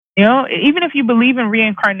Even if you believe in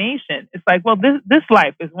reincarnation, it's like, well, this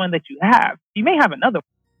life is one that you have. You may have another one,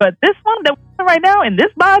 but this one that we're in right now in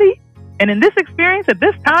this body and in this experience at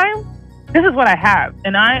this time, this is what I have.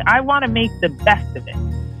 And I want to make the best of it.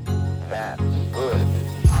 That's good.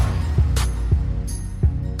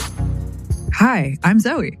 Hi, I'm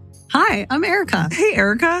Zoe. Hi, I'm Erica. Hey,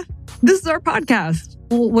 Erica. This is our podcast.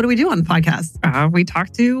 Well, what do we do on the podcast? We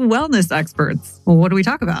talk to wellness experts. Well, what do we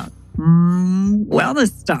talk about?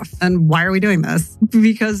 Wellness stuff. And why are we doing this?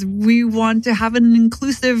 Because we want to have an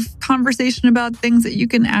inclusive conversation about things that you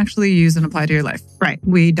can actually use and apply to your life. Right.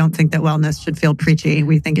 We don't think that wellness should feel preachy.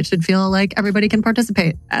 We think it should feel like everybody can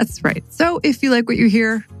participate. That's right. So if you like what you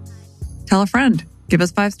hear, tell a friend. Give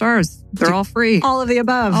us 5 stars. They're all free. All of the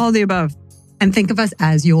above. All of the above. And think of us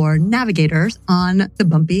as your navigators on the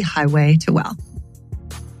bumpy highway to well.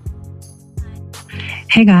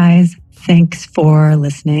 Hey guys, thanks for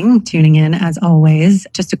listening, tuning in as always.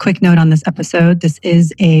 Just a quick note on this episode. This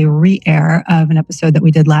is a re-air of an episode that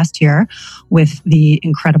we did last year with the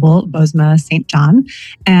incredible Bozoma Saint John.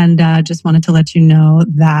 And just wanted to let you know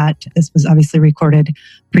that this was obviously recorded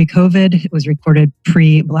pre-COVID. It was recorded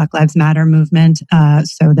pre-Black Lives Matter movement.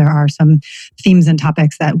 So there are some themes and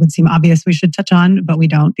topics that would seem obvious we should touch on, but we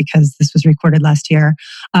don't because this was recorded last year.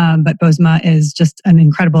 But Bozoma is just an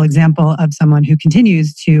incredible example of someone who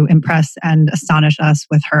continues to impress and astonish us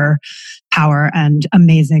with her power and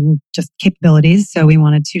amazing just capabilities. So we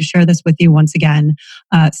wanted to share this with you once again.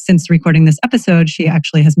 Since recording this episode, she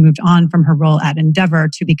actually has moved on from her role at Endeavor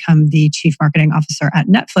to become the Chief Marketing Officer at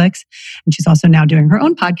Netflix. And she's also now doing her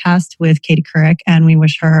own podcast with Katie Couric. And we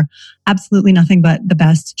wish her absolutely nothing but the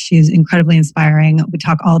best. She's incredibly inspiring. We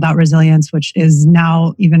talk all about resilience, which is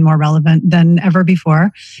now even more relevant than ever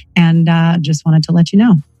before. And just wanted to let you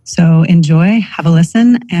know. So enjoy, have a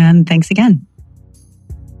listen, and thanks again.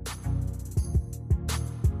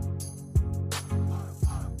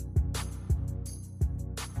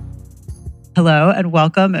 Hello and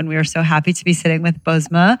welcome. And we are so happy to be sitting with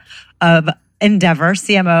Bozoma of Endeavor,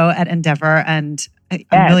 CMO at Endeavor, and a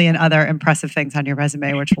million other impressive things on your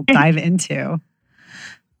resume, which we'll dive into.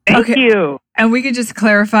 Thank you. And we could just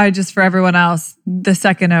clarify just for everyone else, the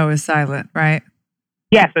second O is silent, right?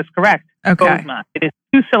 Yes, that's correct. Okay. Bozoma. It is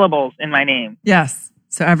 2 syllables in my name. Yes.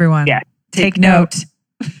 So everyone, Take note.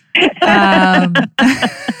 I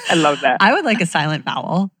love that. I would like a silent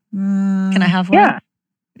vowel. Can I have one? Yeah.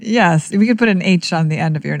 Yes. We could put an H on the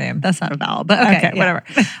end of your name. That's not a vowel, but okay, whatever.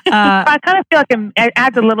 I kind of feel like it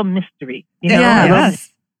adds a little mystery.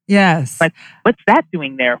 Yes. But what's that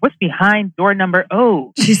doing there? What's behind door number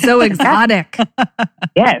O? She's so exotic.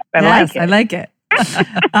 Yes, I like it.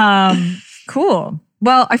 Cool.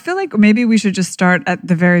 Well, I feel like maybe we should just start at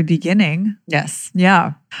the very beginning. Yes.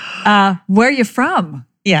 Yeah. Where are you from?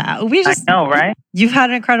 Yeah. I know, right? You've had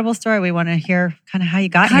an incredible story. We want to hear kind of how you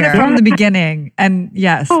got here. Kind of from the beginning. And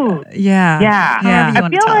yes. Ooh. Yeah. I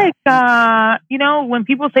feel like, when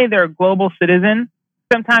people say they're a global citizen,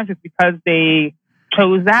 sometimes it's because they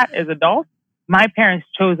chose that as adults. My parents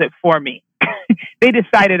chose it for me. They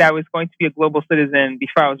decided I was going to be a global citizen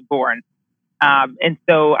before I was born. And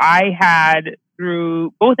so I had,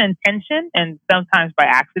 through both intention and sometimes by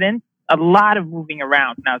accident, a lot of moving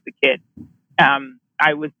around when I was a kid.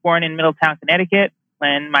 I was born in Middletown, Connecticut,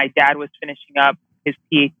 when my dad was finishing up his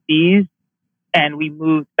PhDs, and we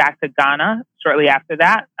moved back to Ghana shortly after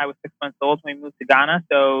that. I was 6 months old when we moved to Ghana,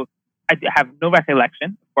 so I have no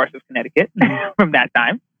recollection, of course, of Connecticut from that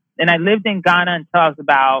time. And I lived in Ghana until I was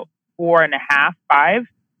about 4.5, 5,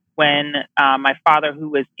 when my father, who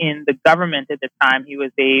was in the government at the time, he was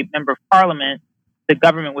a member of parliament, the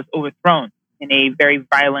government was overthrown in a very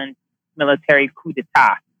violent military coup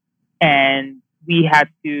d'etat. And we had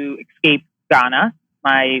to escape Ghana.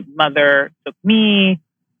 My mother took me,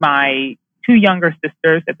 my 2 younger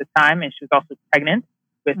sisters at the time, and she was also pregnant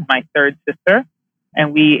with my 3rd sister.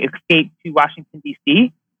 And we escaped to Washington,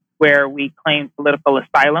 D.C., where we claimed political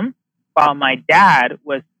asylum. While my dad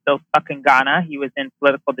was still stuck in Ghana, he was in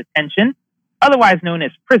political detention, otherwise known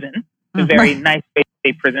as prison. It's a very nice way to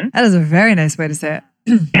say prison. That is a very nice way to say it.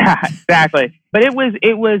 Yeah, exactly. But it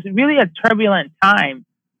was really a turbulent time.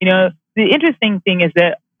 The interesting thing is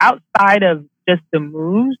that outside of just the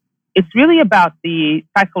moves, it's really about the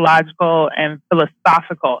psychological and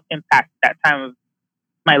philosophical impact that time of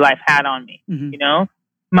my life had on me. Mm-hmm.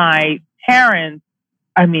 My parents,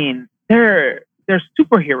 they're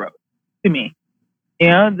superheroes to me.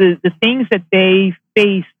 The things that they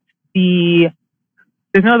faced,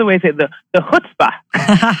 there's no other way to say it, the chutzpah.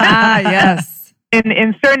 Yes.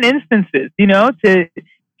 In certain instances,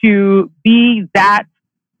 to be that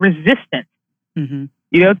resistant, to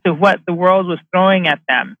what the world was throwing at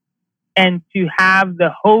them. and to have the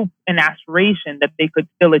hope and aspiration that they could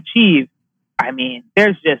still achieve. I mean,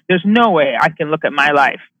 there's no way I can look at my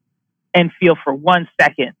life and feel for 1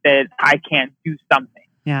 second that I can't do something.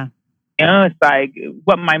 Yeah. You know, it's like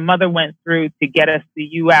what my mother went through to get us to the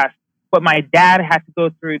U.S., what my dad had to go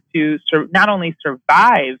through to not only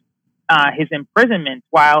survive his imprisonment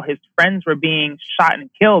while his friends were being shot and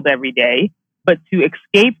killed every day, but to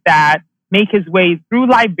escape that, make his way through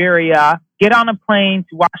Liberia, get on a plane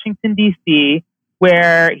to Washington, D.C.,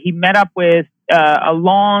 where he met up with a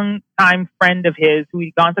long-time friend of his who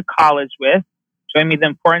he'd gone to college with, showing me the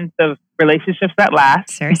importance of relationships that last.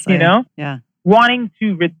 Seriously. You know? Yeah. Wanting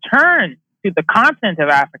to return to the continent of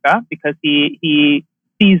Africa because he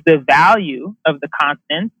sees the value of the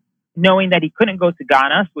continent, knowing that he couldn't go to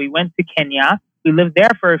Ghana. So he went to Kenya. We lived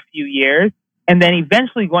there for a few years. And then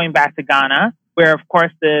eventually going back to Ghana, where, of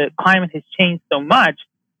course, the climate has changed so much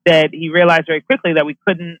that he realized very quickly that we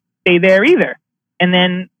couldn't stay there either. And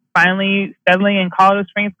then finally settling in Colorado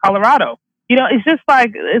Springs, Colorado. You know, it's just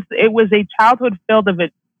like it was a childhood filled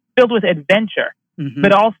with adventure,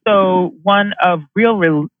 but also one of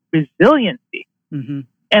real resiliency. And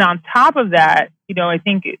on top of that, you know, I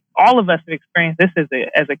think all of us have experienced this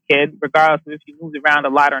as a kid, regardless of if you moved around a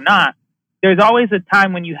lot or not. There's always a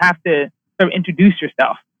time when you have to sort of introduce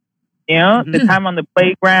yourself. You know, the time on the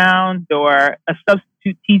playground, or a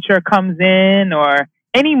substitute teacher comes in, or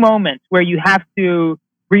any moment where you have to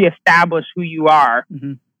reestablish who you are,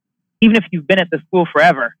 even if you've been at the school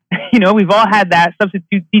forever. You know, we've all had that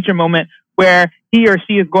substitute teacher moment where he or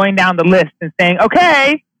she is going down the list and saying,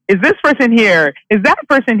 okay, is this person here? Is that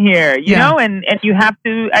person here? You know, and you have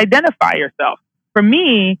to identify yourself. For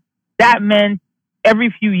me, that meant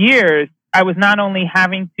every few years, I was not only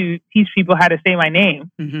having to teach people how to say my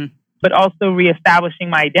name, but also reestablishing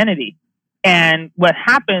my identity. And what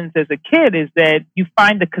happens as a kid is that you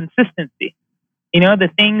find the consistency, you know, the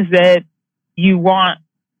things that you want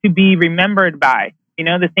to be remembered by, you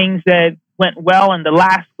know, the things that went well in the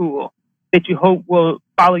last school that you hope will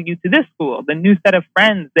follow you to this school, the new set of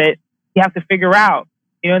friends that you have to figure out,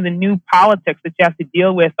 you know, the new politics that you have to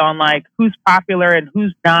deal with on like who's popular and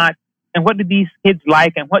who's not, and what do these kids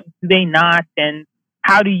like and what do they not, and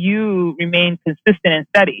how do you remain consistent and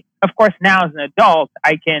steady? Of course, now as an adult,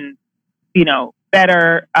 I can, you know,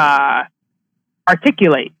 better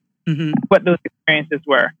articulate what those experiences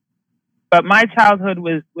were. But my childhood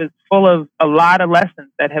was full of a lot of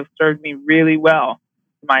lessons that have served me really well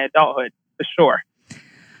in my adulthood, for sure.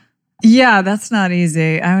 Yeah, that's not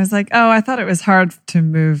easy. I was like, oh, I thought it was hard to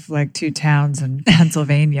move like 2 towns in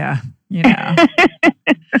Pennsylvania, you know.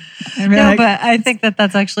 No, but I think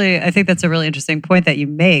that's a really interesting point that you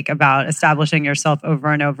make about establishing yourself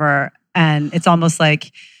over and over. And it's almost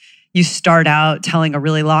like you start out telling a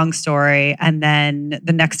really long story, and then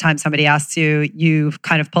the next time somebody asks you, you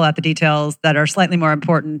kind of pull out the details that are slightly more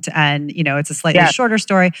important, and you know it's a slightly shorter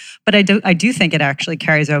story. But I do think it actually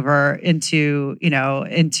carries over into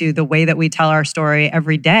the way that we tell our story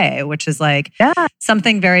every day, which is like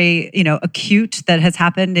something very acute that has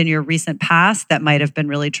happened in your recent past that might have been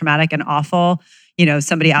really traumatic and awful. You know,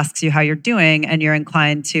 somebody asks you how you're doing and you're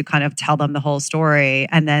inclined to kind of tell them the whole story.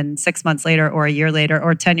 And then 6 months later or a year later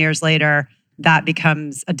or 10 years later, that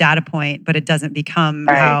becomes a data point, but it doesn't become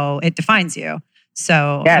how it defines you.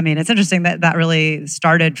 So, I mean, it's interesting that really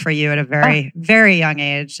started for you at a very, very young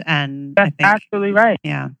age. And that's absolutely right.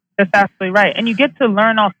 Yeah. That's absolutely right. And you get to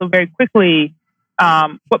learn also very quickly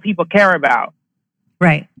what people care about.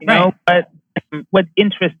 Right. You know, what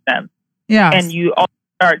interests them. Yeah. And you also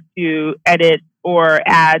start to edit or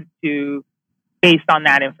add to based on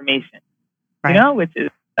that information, you know, which is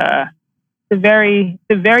a very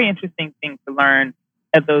interesting thing to learn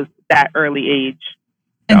at that early age.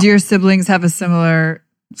 And do your siblings have a similar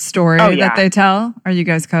story that they tell? Are you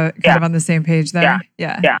guys kind of on the same page there?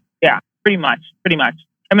 Yeah, pretty much.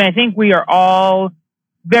 I mean, I think we are all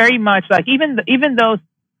very much like, even though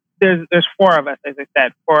there's 4 of us, as I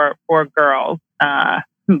said, four girls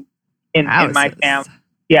who in my family.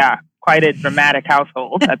 Yeah. Quite a dramatic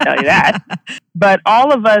household, I'll tell you that. But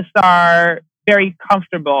all of us are very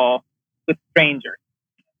comfortable with strangers.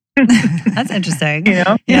 That's interesting. You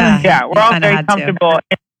know? Yeah. We're all very comfortable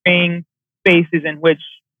entering spaces in which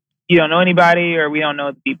you don't know anybody or we don't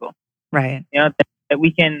know the people. Right. You know, that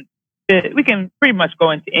we can pretty much go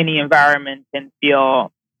into any environment and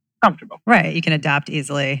feel comfortable. Right. You can adapt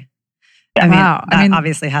easily. Yeah. I mean, that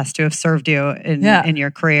obviously has to have served you in your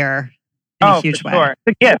career in a huge way. Sure.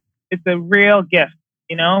 It's a gift. It's a real gift,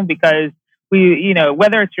 you know, because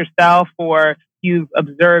whether it's yourself or you've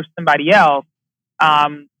observed somebody else,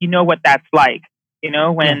 you know what that's like.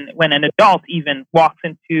 When an adult even walks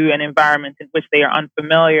into an environment in which they are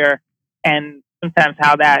unfamiliar, and sometimes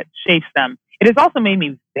how that shapes them. It has also made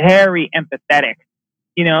me very empathetic,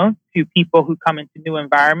 to people who come into new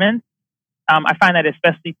environments. I find that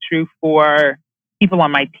especially true for people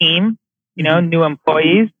on my team, new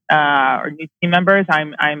employees or new team members.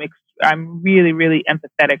 I'm really, really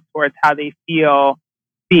empathetic towards how they feel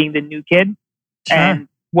being the new kid, and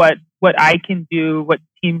what I can do, what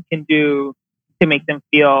team can do to make them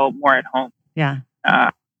feel more at home. Yeah.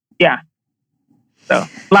 So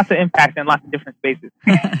lots of impact in lots of different spaces.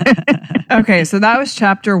 Okay, so that was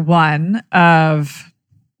chapter 1 of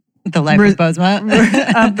The Life of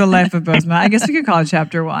Bozoma. Of The Life of Bozoma. I guess we could call it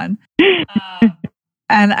chapter 1.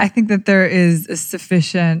 And I think that there is a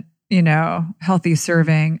sufficient, healthy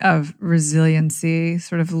serving of resiliency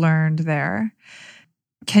sort of learned there.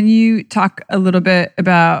 Can you talk a little bit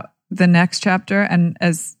about the next chapter? And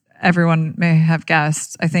as everyone may have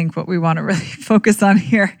guessed, I think what we want to really focus on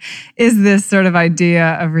here is this sort of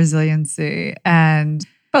idea of resiliency, and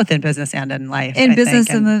both in business and in life. In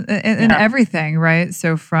business and in everything, right?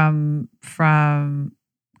 So from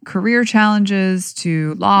career challenges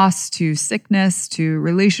to loss to sickness to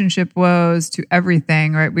relationship woes to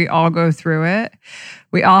everything, right? We all go through it.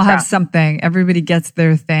 We all have something. Everybody gets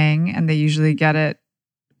their thing, and they usually get it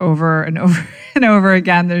over and over and over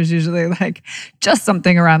again. There's usually like just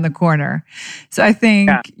something around the corner. So I think,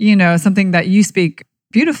 something that you speak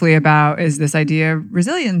beautifully about is this idea of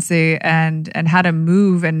resiliency and how to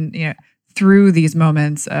move and, through these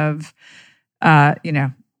moments of,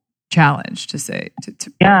 challenge, to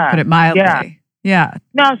put it mildly. Yeah.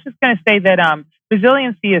 No, I was just going to say that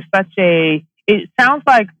resiliency is it sounds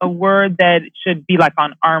like a word that should be like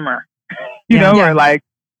on armor, or like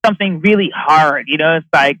something really hard, it's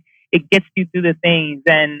like it gets you through the things.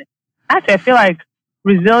 And actually, I feel like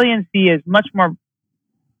resiliency is much more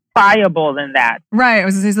pliable than that. Right. I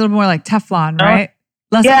was going to say it's a little more like Teflon, right?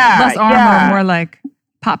 Less armor, more like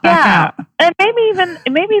pop back out. And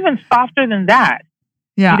maybe even softer than that.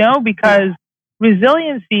 Yeah. Because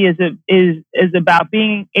resiliency is about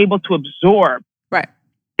being able to absorb. Right.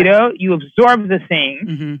 You absorb the thing.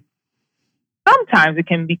 Mm-hmm. Sometimes it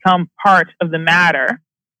can become part of the matter,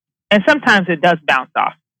 and sometimes it does bounce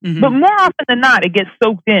off. Mm-hmm. But more often than not, it gets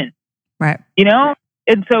soaked in. Right.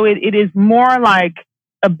 And so it is more like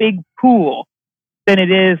a big pool than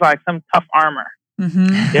it is like some tough armor. Mm-hmm.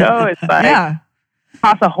 It's like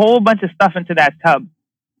toss a whole bunch of stuff into that tub.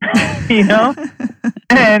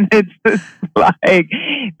 And it's just like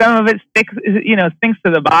some of it sinks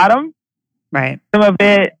to the bottom. Right. Some of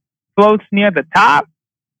it floats near the top.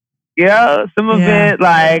 Some of it,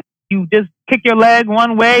 like, you just kick your leg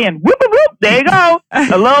one way and whoop, whoop, whoop, there you go.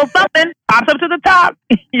 A little something pops up to the top.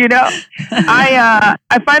 I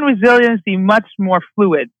find resiliency much more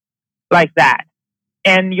fluid like that.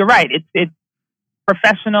 And you're right, it's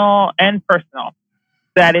professional and personal.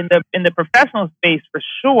 That in the professional space, for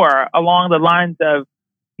sure, along the lines of,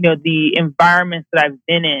 the environments that I've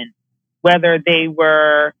been in, whether they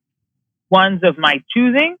were ones of my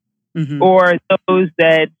choosing or those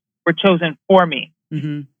that were chosen for me.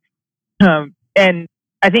 Mm-hmm. And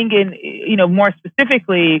I think more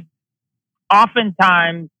specifically,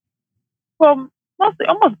 oftentimes, mostly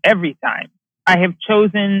almost every time, I have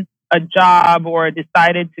chosen a job or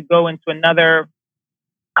decided to go into another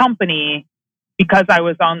company because I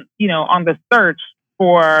was on the search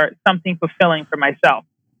for something fulfilling for myself.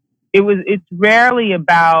 It's rarely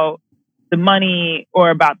about the money or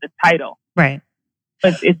about the title. Right.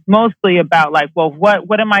 But it's mostly about like, well,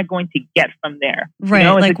 what am I going to get from there? Right.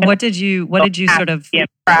 Like, what did you sort of get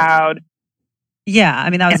proud? Yeah. I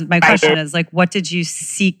mean, that was my question is like, what did you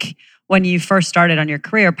seek when you first started on your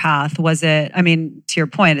career path? Was it, I mean, to your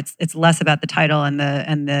point, it's less about the title and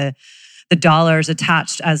the dollars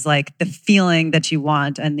attached as like the feeling that you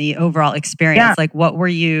want and the overall experience. Yeah. Like, what were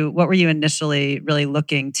you initially really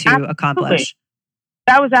looking to accomplish?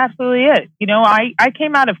 That was absolutely it. I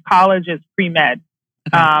came out of college as pre-med.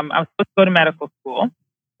 Okay. I was supposed to go to medical school,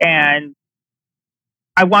 and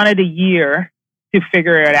I wanted a year to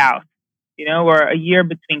figure it out, or a year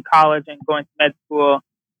between college and going to med school.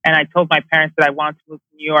 And I told my parents that I wanted to move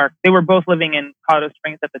to New York. They were both living in Colorado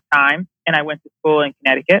Springs at the time, and I went to school in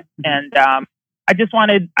Connecticut. And I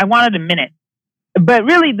wanted a minute. But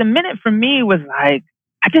really, the minute for me was like,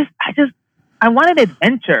 I wanted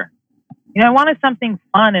adventure. I wanted something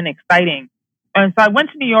fun and exciting. And so I went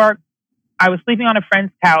to New York. I was sleeping on a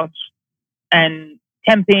friend's couch and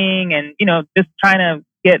temping and, just trying to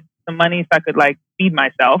get some money so I could like feed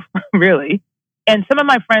myself, really. And some of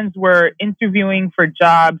my friends were interviewing for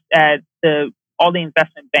jobs at all the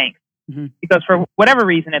investment banks. because for whatever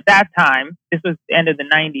reason at that time, this was the end of the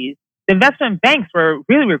 90s, the investment banks were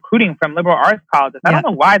really recruiting from liberal arts colleges. I don't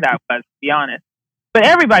know why that was, to be honest. But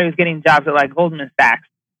everybody was getting jobs at like Goldman Sachs,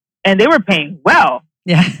 and they were paying well.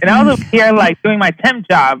 Yeah. And I was over here like doing my temp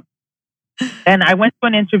job, and I went to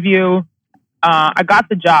an interview. I got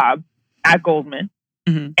the job at Goldman,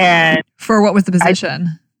 and for what was the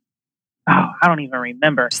position? I don't even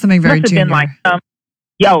remember. Something very junior. Been like it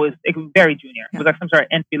was very junior. It was like some sort of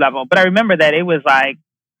entry level. But I remember that it was like,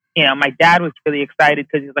 my dad was really excited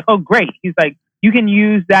because he was like, "Oh, great!" He's like, "You can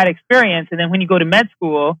use that experience, and then when you go to med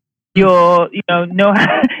school, you'll know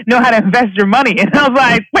how to invest your money." And I was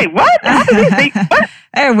like, "Wait, what? How do they think what?"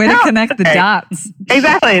 Hey, way to connect the dots.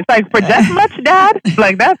 Exactly. It's like, for that much, Dad?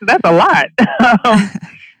 Like that's a lot.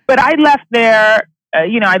 But I left there.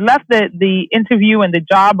 I left the interview and the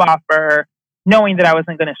job offer knowing that I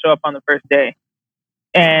wasn't going to show up on the first day.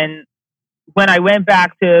 And when I went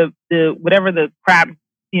back to whatever the crap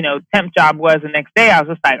temp job was the next day, I was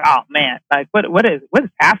just like, oh man, like what is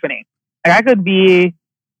happening? Like I could be,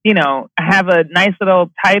 I have a nice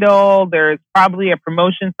little title. There's probably a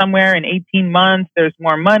promotion somewhere in 18 months. There's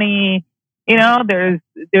more money. There's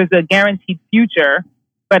a guaranteed future.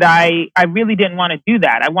 But I really didn't want to do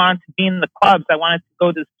that. I wanted to be in the clubs. I wanted to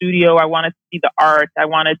go to the studio. I wanted to see the art. I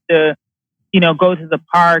wanted to, go to the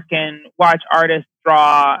park and watch artists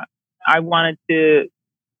draw. I wanted to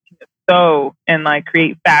sew and like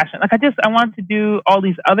create fashion. Like I wanted to do all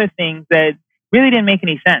these other things that really didn't make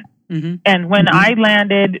any sense. And when I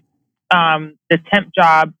landed the temp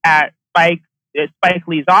job at Spike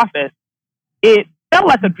Lee's office, it felt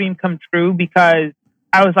like a dream come true because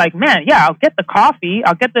I was like, man, yeah, I'll get the coffee,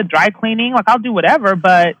 I'll get the dry cleaning, like I'll do whatever.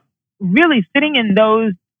 But really sitting in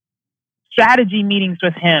those strategy meetings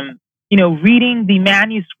with him, reading the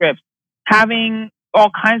manuscripts, having all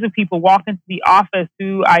kinds of people walk into the office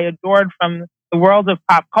who I adored from the world of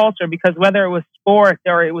pop culture, because whether it was sports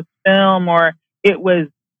or it was film or it was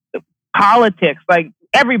politics, like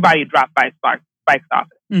everybody dropped by Spike's office.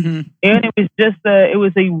 And it was just it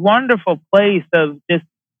was a wonderful place of just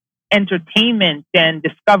entertainment and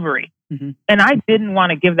discovery. And I didn't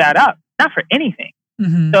want to give that up, not for anything.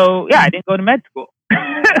 So I didn't go to med school.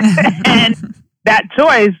 And that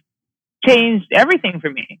choice changed everything for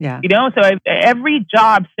me. So every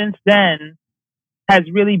job since then has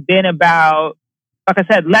really been about, like I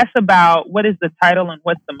said, less about what is the title and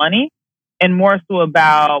what's the money, and more so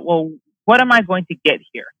about, well, what am I going to get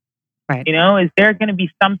here? Right. Is there going to be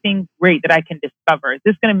something great that I can discover? Is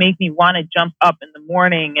this going to make me want to jump up in the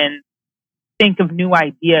morning and think of new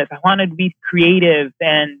ideas? I want to be creative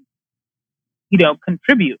and,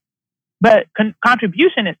 contribute. But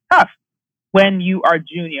contribution is tough when you are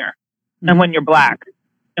junior and when you're Black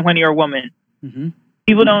and when you're a woman.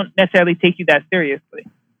 People don't necessarily take you that seriously.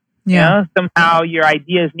 Somehow your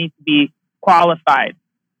ideas need to be qualified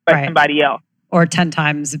by somebody else. Or 10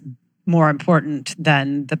 times more important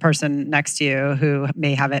than the person next to you who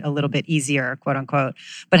may have it a little bit easier, quote unquote.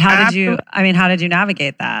 But how did you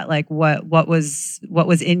navigate that? Like what was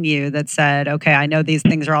in you that said, okay, I know these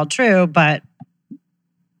things are all true, but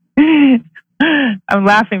I'm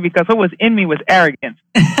laughing because what was in me was arrogance.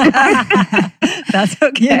 That's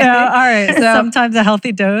okay. All right. So sometimes a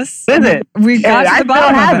healthy dose. Is it? We got to the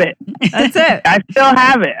bottom of it. That's it. I still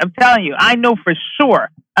have it. I'm telling you. I know for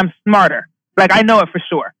sure I'm smarter. Like I know it for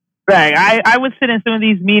sure. Like I would sit in some of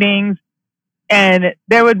these meetings, and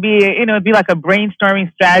there would be, it'd be like a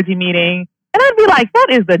brainstorming strategy meeting, and I'd be like, that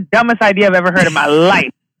is the dumbest idea I've ever heard in my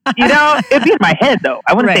life. It'd be in my head though.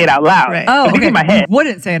 I wouldn't say it out loud. Right. Oh, it'd be in my head. You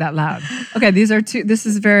wouldn't say it out loud. Okay, this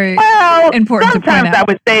is very important to point out.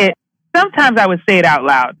 Sometimes I would say it out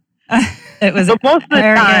loud. It was but most of the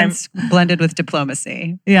arrogance blended with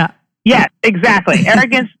diplomacy. Yeah. Yes, exactly.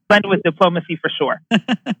 Arrogance blended with diplomacy for sure.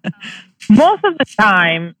 Most of the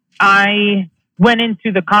time, I went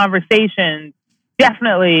into the conversation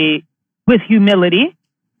definitely with humility,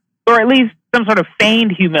 or at least some sort of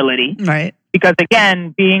feigned humility. Right. Because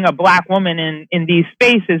again, being a Black woman in these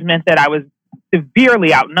spaces meant that I was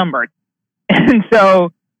severely outnumbered. And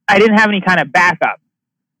so I didn't have any kind of backup.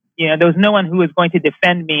 There was no one who was going to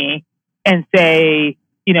defend me and say,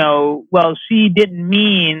 well, she didn't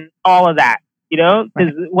mean all of that,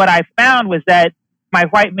 because what I found was that my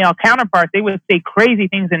white male counterparts, they would say crazy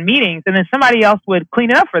things in meetings, and then somebody else would clean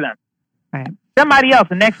it up for them. Right. Somebody else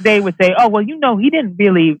the next day would say, oh, well, he didn't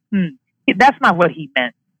really, that's not what he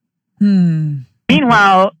meant.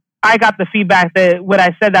 Meanwhile, I got the feedback that what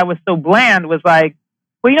I said that was so bland was like,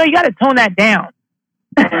 well, you got to tone that down.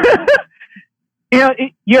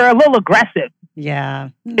 You're a little aggressive. Yeah.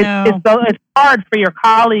 No. It's hard for your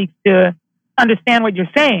colleagues to understand what you're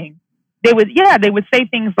saying. they would say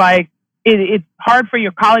things like, it's hard for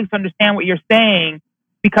your colleagues to understand what you're saying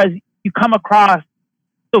because you come across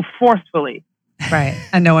so forcefully. Right.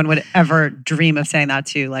 And no one would ever dream of saying that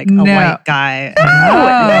to like a white guy. No,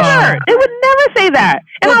 never. They would never say that.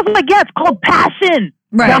 And I was like, yeah, it's called passion.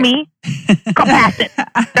 Right. Dummy. It's called passion.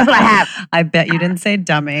 That's what I have. I bet you didn't say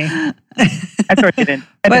dummy. I thought you didn't.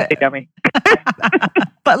 I didn't say dummy.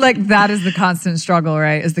 But like that is the constant struggle,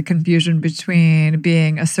 right? Is the confusion between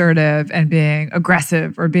being assertive and being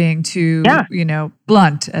aggressive or being too,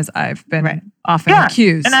 blunt, as I've been often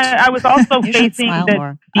accused. And I was also facing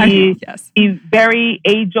the very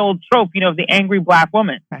age-old trope, of the angry Black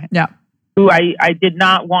woman. Right. Yeah. Who I did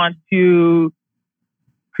not want to,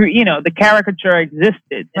 the caricature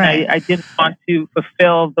existed. And I didn't want to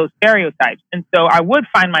fulfill those stereotypes. And so I would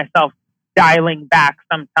find myself dialing back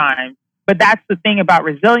sometimes. But that's the thing about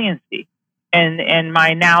resiliency. And my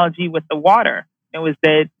analogy with the water, it was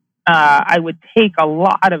that I would take a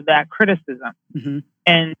lot of that criticism. Mm-hmm.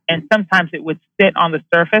 And sometimes it would sit on the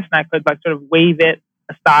surface and I could like sort of wave it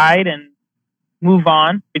aside and move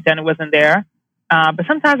on, pretend it wasn't there. But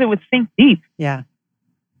sometimes it would sink deep. Yeah.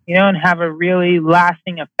 And have a really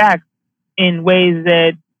lasting effect in ways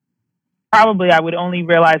that probably I would only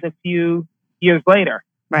realize a few years later.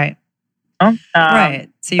 Right. Right.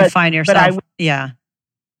 So you find yourself, Yeah,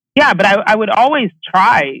 but I would always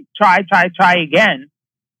try again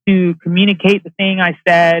to communicate the thing I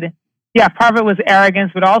said. Yeah, part of it was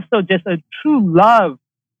arrogance, but also just a true love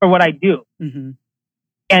for what I do. Mm-hmm.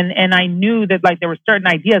 And I knew that like there were certain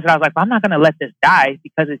ideas that I was like, well, I'm not going to let this die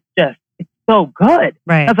because it's so good.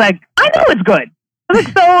 Right. I was like, I know it's good. I was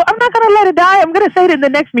like, so I'm not going to let it die. I'm going to say it in the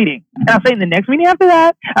next meeting. And I'll say it in the next meeting after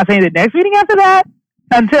that. I'll say it in the next meeting after that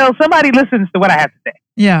until somebody listens to what I have to say.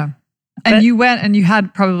 Yeah. And you went and you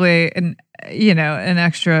had probably an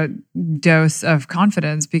extra dose of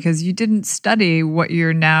confidence because you didn't study what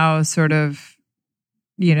you're now sort of,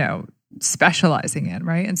 specializing in,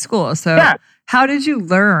 right? In school. So how did you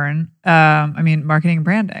learn, marketing and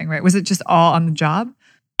branding, right? Was it just all on the job?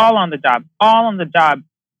 All on the job.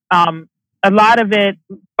 A lot of it,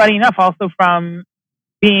 funny enough, also from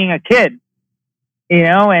being a kid,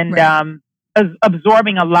 and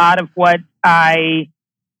absorbing a lot of what I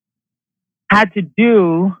had to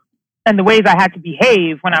do and the ways I had to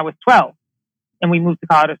behave when I was 12 and we moved to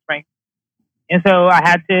Colorado Springs. And so I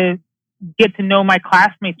had to get to know my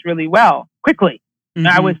classmates really well, quickly. Mm-hmm.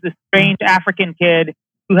 I was this strange African kid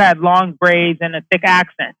who had long braids and a thick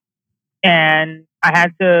accent. And I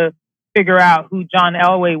had to figure out who John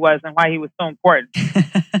Elway was and why he was so important.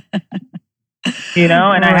 And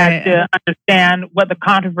I had to understand what the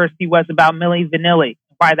controversy was about Milli Vanilli,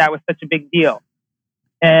 why that was such a big deal.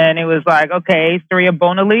 And it was like, okay, Surya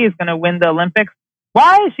Bonali is going to win the Olympics.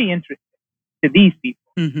 Why is she interested to these people?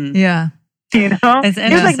 Mm-hmm. Yeah. It's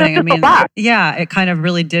interesting. It kind of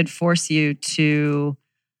really did force you to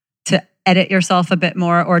edit yourself a bit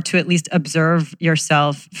more, or to at least observe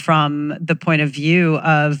yourself from the point of view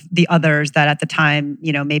of the others that at the time,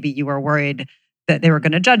 maybe you were worried that they were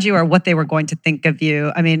going to judge you or what they were going to think of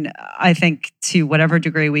you. I mean, I think to whatever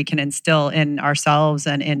degree we can instill in ourselves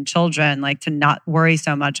and in children, like to not worry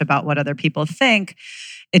so much about what other people think,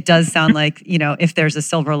 it does sound like, if there's a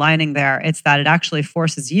silver lining there, it's that it actually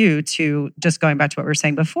forces you to, just going back to what we were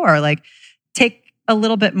saying before, like take a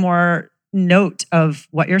little bit more note of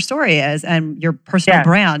what your story is and your personal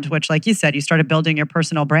brand, which like you said, you started building your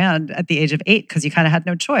personal brand at the age of 8 because you kind of had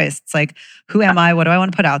no choice. It's like, who am I? What do I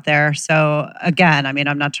want to put out there? So again,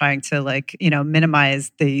 I'm not trying to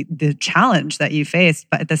minimize the challenge that you faced,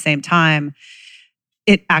 but at the same time,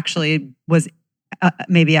 it actually was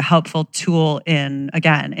maybe a helpful tool and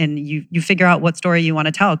you figure out what story you want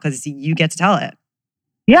to tell because you get to tell it.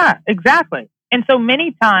 Yeah, exactly. And so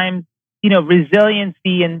many times,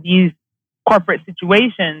 resiliency in these corporate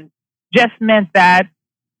situations just meant that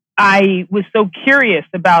I was so curious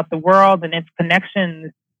about the world and its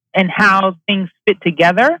connections and how things fit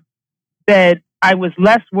together that I was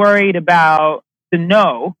less worried about the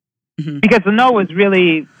no, because the no was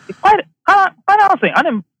really quite honestly,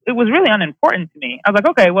 it was really unimportant to me. I was like,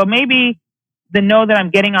 okay, well, maybe the no that I'm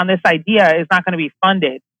getting on this idea is not going to be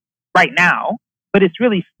funded right now, but it's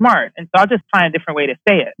really smart. And so I'll just find a different way to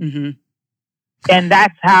say it. Mm-hmm. And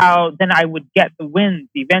that's how then I would get the wins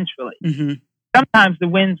eventually. Mm-hmm. Sometimes the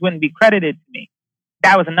wins wouldn't be credited to me.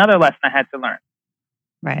 That was another lesson I had to learn.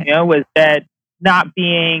 Right. Was that not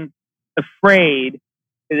being afraid.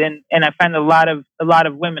 And I find a lot of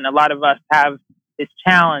women, a lot of us have this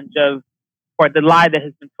challenge or the lie that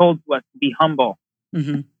has been told to us to be humble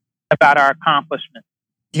about our accomplishments.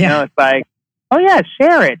 Yeah. It's like, oh yeah,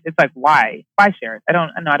 share it. It's like, why share it? I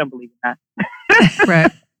don't believe in that.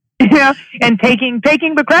 Right. And taking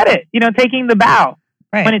the credit, taking the bow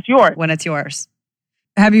when it's yours. When it's yours.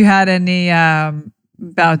 Have you had any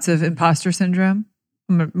bouts of imposter syndrome?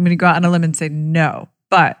 I'm going to go out on a limb and say no,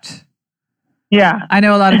 but yeah, I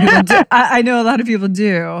know a lot of people do. I know a lot of people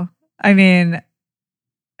do. I mean,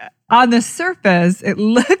 on the surface, it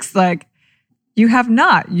looks like you have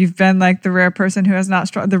not. You've been like the rare person who has not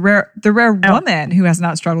struggled, the rare woman who has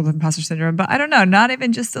not struggled with imposter syndrome. But I don't know, not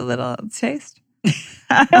even just a little taste.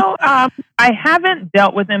 No, I haven't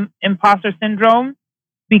dealt with imposter syndrome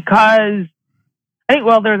because I think,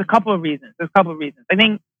 well, there's a couple of reasons. I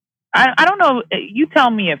think, I don't know, you tell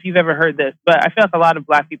me if you've ever heard this, but I feel like a lot of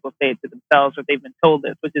Black people say it to themselves or they've been told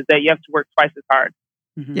this, which is that you have to work twice as hard.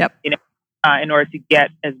 Mm-hmm. Yep. In order to get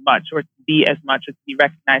as much or to be as much or to be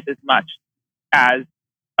recognized as much as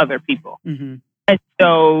other people. Mm-hmm. And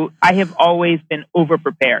so I have always been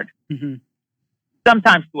over-prepared,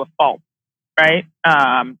 sometimes to a fault, right?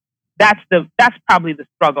 That's probably the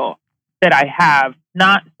struggle that I have,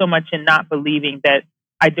 not so much in not believing that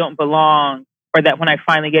I don't belong or that when I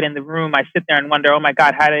finally get in the room, I sit there and wonder, oh my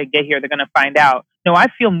God, how did I get here? They're going to find out. No, I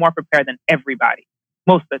feel more prepared than everybody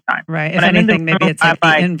most of the time. Right. If anything, maybe it's like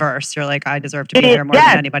the inverse. You're like, I deserve to be here more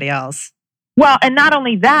than anybody else. Well, and not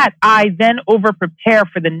only that, I then over prepare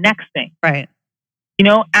for the next thing. Right.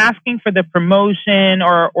 Asking for the promotion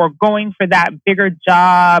or going for that bigger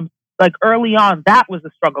job. Like early on, that was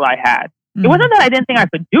the struggle I had. It wasn't that I didn't think I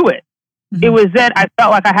could do it. It was that I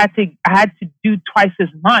felt like I had to do twice as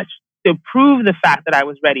much to prove the fact that I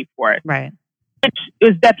was ready for it. Right. Which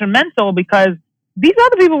is detrimental because these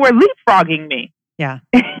other people were leapfrogging me. Yeah.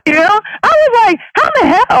 I was like, how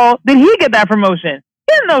the hell did he get that promotion?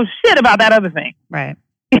 He didn't know shit about that other thing. Right.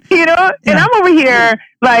 And I'm over here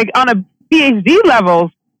like on a PhD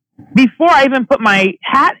levels before I even put my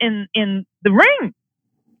hat in the ring.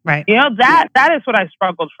 Right. That is what I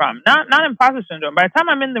struggled from. Not imposter syndrome. By the time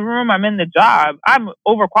I'm in the room, I'm in the job, I'm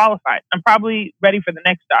overqualified. I'm probably ready for the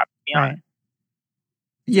next job, to be honest. Right.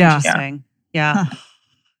 Yeah. Interesting. Yeah.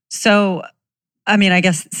 So, I mean, I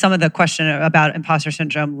guess some of the question about imposter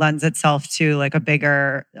syndrome lends itself to like a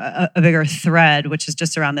bigger thread, which is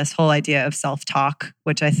just around this whole idea of self-talk,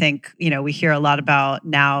 which I think, we hear a lot about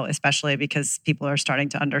now, especially because people are starting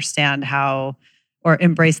to understand how or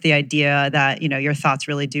embrace the idea that, your thoughts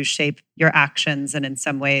really do shape your actions. And in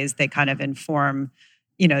some ways they kind of inform,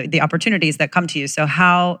 the opportunities that come to you. So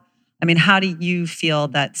how do you feel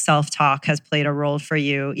that self-talk has played a role for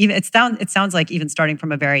you? Even it sounds like even starting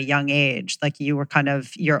from a very young age, like you were kind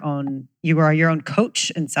of you were your own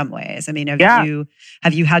coach in some ways. I mean, have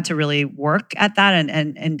you had to really work at that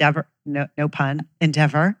and endeavor, no pun,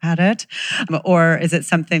 endeavor at it? Or is it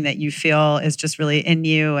something that you feel is just really in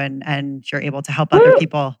you and you're able to help other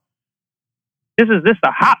people? This is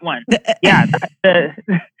a hot one. Yeah.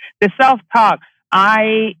 The self-talk.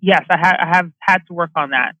 I have had to work on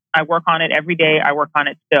that. I work on it every day. I work on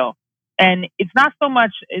it still. And it's not so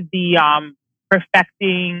much the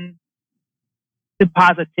perfecting the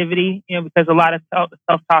positivity, because a lot of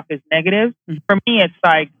self-talk is negative. Mm-hmm. For me, it's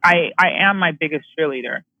like I am my biggest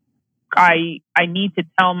cheerleader. I need to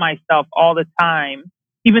tell myself all the time,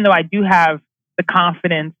 even though I do have the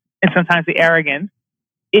confidence and sometimes the arrogance,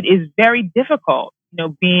 it is very difficult,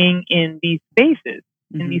 being in these spaces,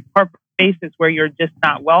 in these corporate spaces where you're just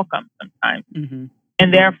not welcome sometimes. Mm-hmm.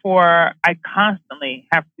 And therefore, I constantly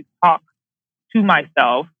have to talk to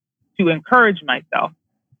myself to encourage myself,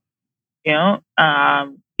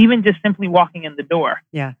 even just simply walking in the door.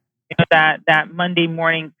 Yeah. That Monday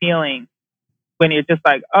morning feeling when you're just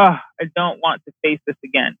like, oh, I don't want to face this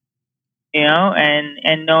again,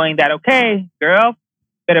 and knowing that, okay, girl,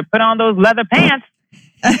 better put on those leather pants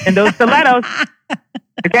and those stilettos.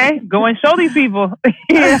 Okay, go and show these people.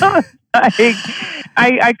 I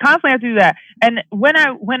constantly have to do that. And when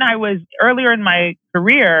I was earlier in my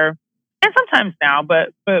career, and sometimes now,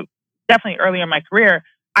 but definitely earlier in my career,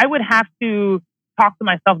 I would have to talk to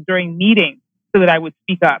myself during meetings so that I would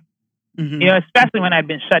speak up. Mm-hmm. Especially when I've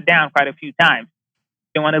been shut down quite a few times.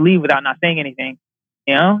 Don't want to leave without not saying anything.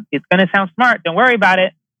 It's going to sound smart. Don't worry about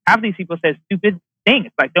it. Half these people say stupid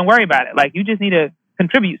things. Like, don't worry about it. Like, you just need to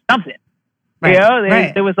contribute something.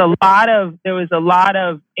 Right. There was a lot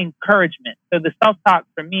of encouragement. So the self-talk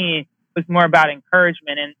for me was more about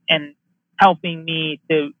encouragement and helping me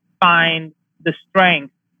to find the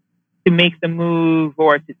strength to make the move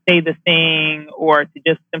or to say the thing or to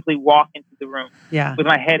just simply walk into the room with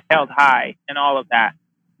my head held high and all of that.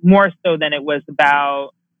 More so than it was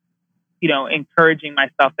about, encouraging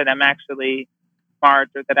myself that I'm actually smart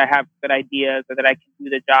or that I have good ideas or that I can do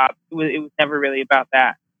the job. It was never really about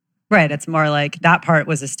that. Right. It's more like that part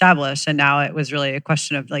was established, and now it was really a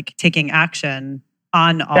question of like taking action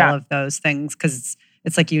on all of those things, because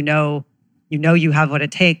it's like you know you have what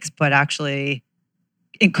it takes, but actually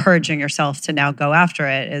encouraging yourself to now go after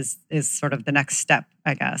it is sort of the next step,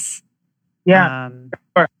 I guess. Yeah,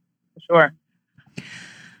 for sure.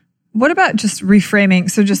 What about just reframing?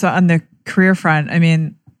 So just on the career front, I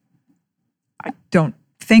mean, I don't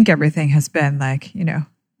think everything has been like,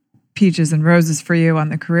 peaches and roses for you on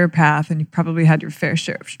the career path, and you probably had your fair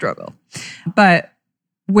share of struggle. But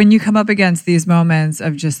when you come up against these moments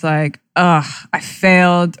of just like, I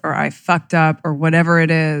failed or I fucked up or whatever it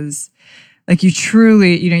is, like you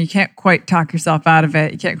truly, you can't quite talk yourself out of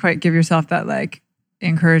it. You can't quite give yourself that like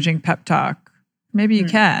encouraging pep talk. Maybe you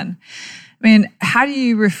can. I mean, how do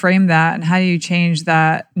you reframe that, and how do you change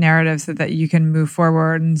that narrative so that you can move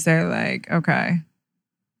forward and say like, okay.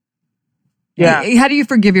 Yeah. How do you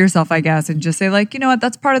forgive yourself, I guess, and just say like, you know what,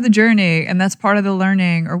 that's part of the journey and that's part of the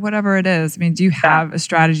learning or whatever it is. I mean, do you have a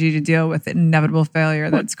strategy to deal with inevitable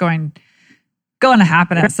failure that's going to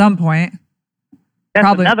happen at some point? That's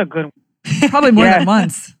probably another good one. Probably more than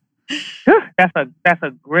once. That's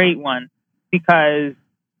a great one, because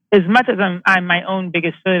as much as I'm my own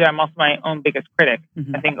biggest failure, I'm also my own biggest critic.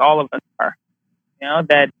 Mm-hmm. I think all of us are.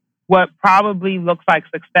 That what probably looks like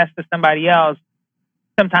success to somebody else,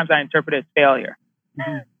 sometimes I interpret as failure.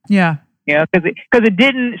 Mm-hmm. Yeah. Because it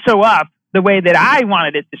didn't show up the way that I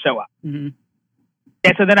wanted it to show up. Mm-hmm.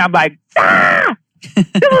 And so then I'm like, this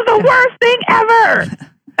is the worst thing ever.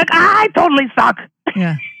 Like, I totally suck.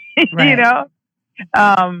 Yeah. Right.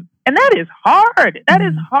 And that is hard. That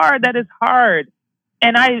is hard. That is hard.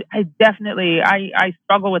 And I definitely, I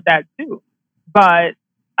struggle with that too. But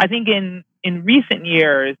I think in recent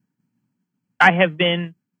years, I have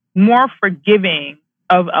been more forgiving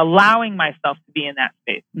of allowing myself to be in that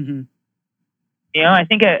space. Mm-hmm. I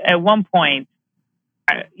think at one point,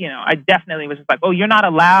 I definitely was just like, oh, you're not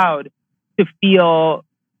allowed to feel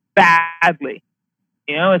badly.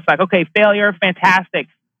 It's like, okay, failure, fantastic.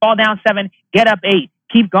 Fall down 7, get up 8,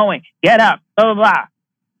 keep going, get up, blah, blah, blah.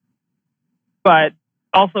 But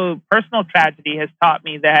also personal tragedy has taught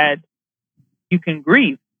me that you can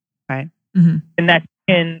grieve. Right. Mm-hmm. And that you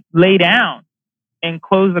can lay down and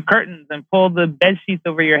close the curtains and pull the bed sheets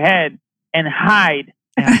over your head and hide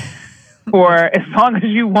for as long as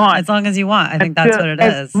you want. As long as you want. I think that's what it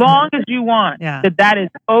is. As long as you want. Yeah. That is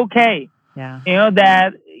okay. Yeah.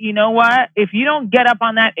 That, you know what? If you don't get up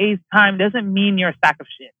on that 8th time, doesn't mean you're a sack of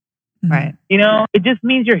shit. Right. It just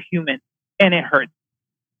means you're human, and it hurts.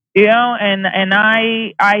 And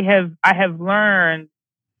I have learned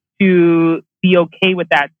to be okay with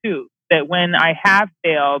that too. That when I have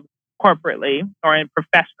failed corporately or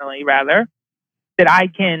professionally rather, that I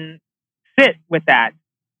can sit with that.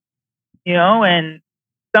 And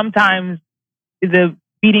sometimes the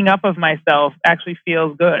beating up of myself actually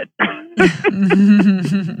feels good.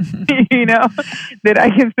 That I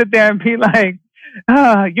can sit there and be like,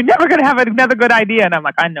 you're never going to have another good idea. And I'm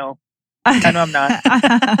like, I know I'm not.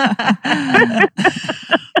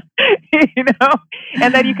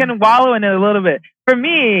 And then you can wallow in it a little bit. For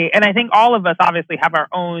me, and I think all of us obviously have our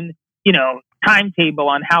own, timetable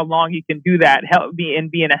on how long you can do that, be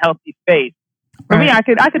in a healthy space. For me, I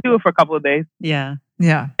could do it for a couple of days. Yeah.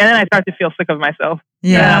 Yeah. And then I start to feel sick of myself.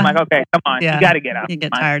 Yeah. And I'm like, okay, come on. Yeah. You got to get up. You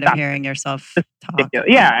get tired of hearing yourself talk.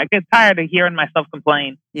 Yeah. I get tired of hearing myself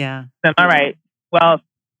complain. Yeah. Then, all right, well,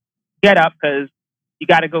 get up, because you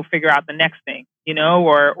got to go figure out the next thing,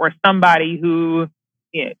 or somebody who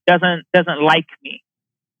doesn't like me.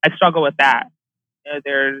 I struggle with that.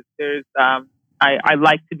 I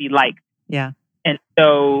like to be liked. Yeah. And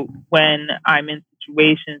so when I'm in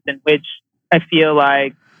situations in which I feel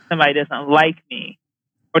like somebody doesn't like me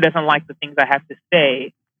or doesn't like the things I have to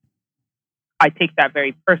say, I take that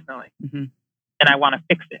very personally. Mm-hmm. And I want to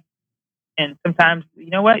fix it. And sometimes, you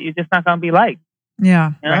know what? You're just not going to be liked.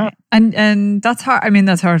 Yeah. Right. And that's hard. I mean,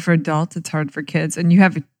 that's hard for adults. It's hard for kids. And you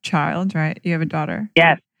have a child, right? You have a daughter?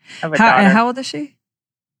 Yes. I have a daughter. And how old is she?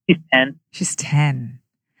 She's 10. She's 10.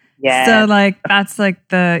 Yeah. So that's like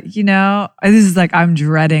this is like, I'm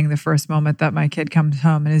dreading the first moment that my kid comes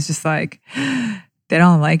home and is just like, they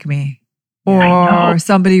don't like me. Or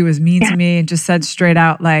somebody was mean to me and just said straight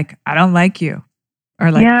out, like, I don't like you.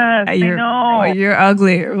 Or like, you're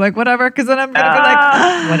ugly, or like whatever. Because then I'm going to be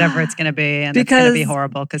like, whatever it's going to be. And it's going to be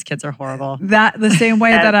horrible because kids are horrible. That the same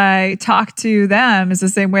way that I talk to them is the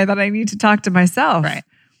same way that I need to talk to myself. Right.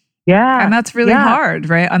 Yeah. And that's really hard,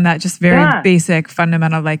 right? On that just very basic,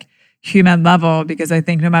 fundamental, like human level, because I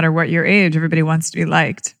think no matter what your age, everybody wants to be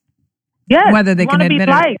liked. Yes, whether they can admit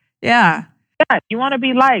it. Yeah. Yeah, you want to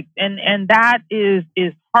be liked. And that is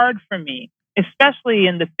hard for me, especially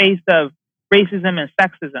in the face of racism and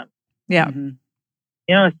sexism. Yeah.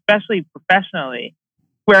 You know, especially professionally,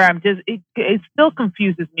 where I'm just, it still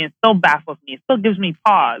confuses me. It still baffles me. It still gives me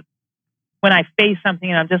pause when I face something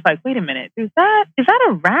and I'm just like, wait a minute, is that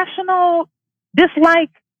a rational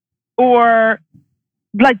dislike? Or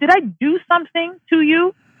like, did I do something to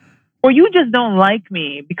you? Or you just don't like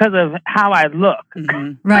me because of how I look?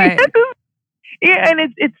 Right. Yeah,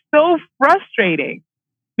 and it's so frustrating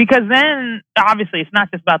because then obviously it's not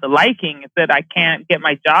just about the liking. It's that I can't get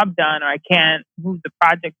my job done or I can't move the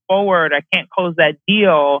project forward. I can't close that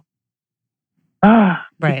deal.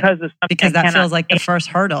 Right. Because that feels like the first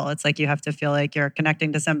hurdle. It's like you have to feel like you're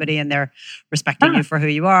connecting to somebody and they're respecting you for who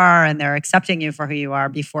you are and they're accepting you for who you are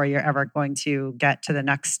before you're ever going to get to the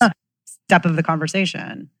next step of the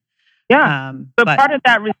conversation. Yeah. But part of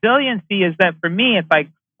that resiliency is that for me, it's like,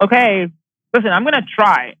 okay, listen, I'm going to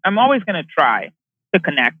try. I'm always going to try to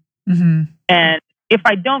connect. And if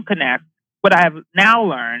I don't connect, what I have now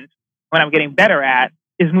learned, what I'm getting better at,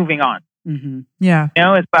 is moving on. Yeah. You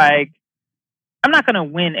know, it's like, I'm not going to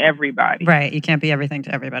win everybody. Right. You can't be everything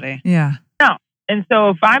to everybody. Yeah. No. And so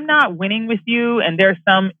if I'm not winning with you and there's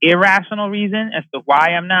some irrational reason as to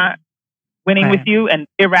why I'm not winning with you, and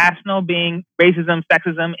irrational being racism,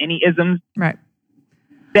 sexism, any isms,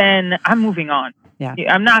 then I'm moving on. Yeah.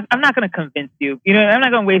 I'm not going to convince you. You know, I'm not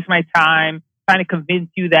going to waste my time trying to convince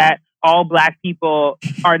you that all Black people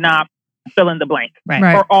are not fill in the blank,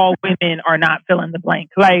 or all women are not fill in the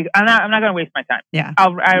blank. Like I'm not going to waste my time. Yeah,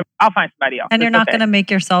 I'll find somebody else. And you're not going to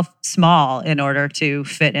make yourself small in order to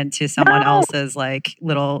fit into someone else's like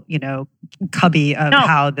little, you know, cubby of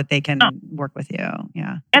how that they can work with you.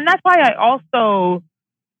 Yeah, and that's why I also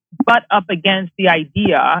butt up against the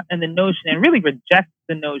idea and the notion, and really reject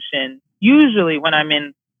the notion. Usually, when I'm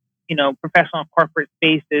in, you know, professional corporate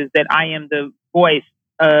spaces, that I am the voice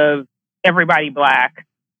of everybody Black.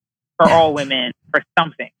 For all women, for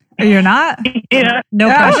something. You're not? Yeah. No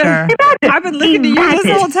pressure. I've been looking to you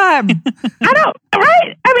this whole time. I know,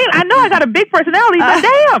 right? I mean, I know I got a big personality, but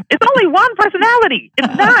damn, it's only one personality.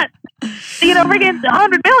 It's not, you know, friggin'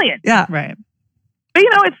 100 million. Yeah. Right. But, you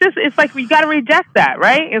know, it's like we got to reject that,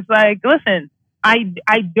 right? It's like, listen, I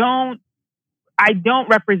don't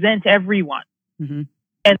represent everyone. And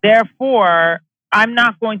therefore, I'm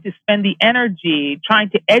not going to spend the energy trying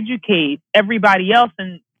to educate everybody else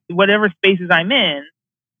in whatever spaces I'm in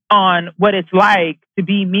on what it's like to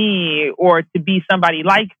be me or to be somebody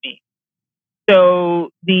like me. So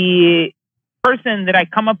the person that I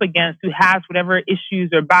come up against who has whatever issues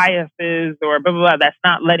or biases or blah, blah, blah, that's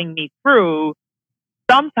not letting me through,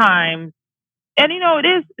 sometimes, and you know, it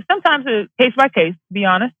is sometimes a case by case, to be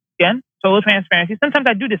honest, again, total transparency. Sometimes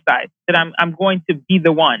I do decide that I'm going to be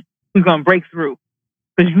the one who's going to break through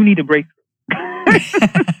because you need to break through.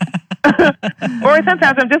 Or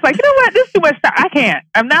sometimes I'm just like, you know what? This is too much time. I can't.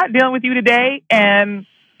 I'm not dealing with you today, and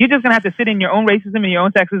you're just gonna have to sit in your own racism and your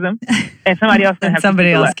own sexism, and somebody else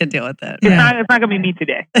can deal with it. It's not gonna be me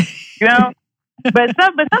today, you know. But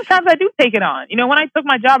sometimes I do take it on. You know, when I took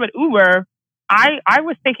my job at Uber, I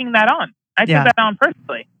was taking that on. I took that on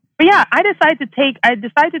personally. But yeah, I decided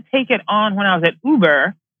to take it on when I was at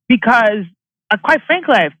Uber because, quite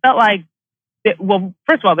frankly, I felt like. Well,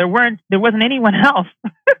 first of all, there wasn't anyone else.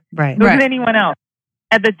 Right. There wasn't anyone else.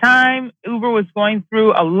 At the time, Uber was going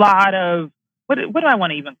through a lot of, what do I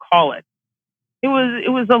want to even call it? It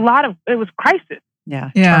was crisis.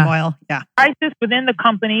 Yeah. Turmoil. Yeah. Crisis within the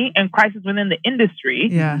company and crisis within the industry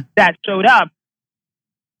that showed up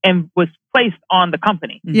and was placed on the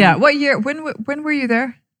company. Yeah. What year? When were you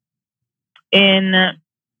there?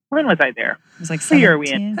 When was I there? It was like what year are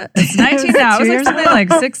we in? It's 19 now. It was like something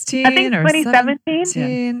like 16 I think or 2017.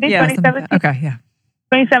 17. Yeah, 2017. Okay, yeah.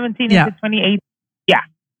 2017 into 2018. Yeah,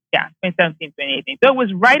 2017, 2018. So it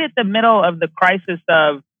was right at the middle of the crisis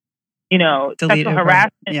of, you know, sexual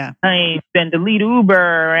harassment claims and delete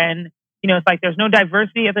Uber. And, you know, it's like there's no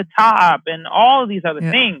diversity at the top and all of these other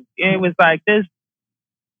things. It was like this,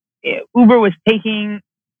 Uber was taking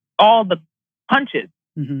all the punches.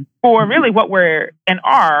 For really what were and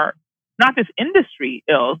are not just industry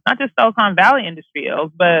ills, not just Silicon Valley industry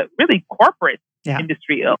ills, but really corporate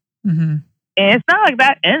industry ills. And it's not like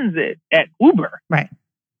that ends it at Uber. Right.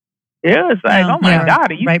 It was like, oh my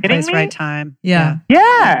God, are you right kidding place, me? right time. Yeah.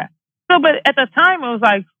 So, but at the time it was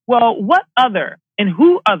like, well, what other and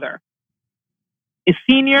who other is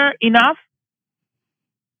senior enough,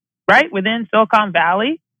 right? Within Silicon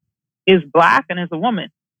Valley is Black and is a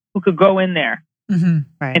woman who could go in there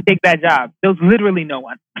and take that job. There was literally no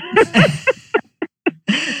one.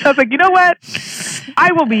 I was like, you know what?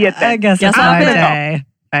 I will be it then. I guess Yes, that's I'll my go. day.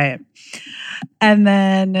 Right. And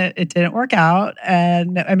then it didn't work out.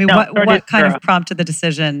 And I mean, No, what kind of prompted the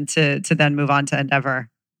decision to then move on to Endeavor?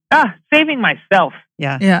 Saving myself.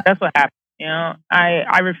 Yeah. Yeah. That's what happened. You know,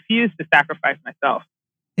 I refuse to sacrifice myself.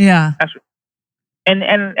 Yeah. And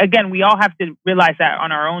again, we all have to realize that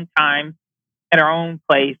on our own time, at our own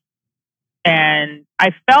place. And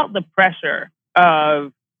I felt the pressure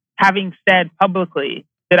of having said publicly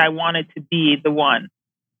that I wanted to be the one,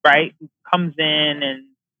 right? Who comes in and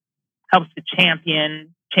helps to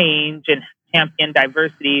champion change and champion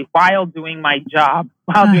diversity while doing my job,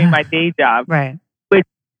 doing my day job. Right. Which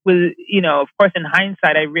was, you know, of course, in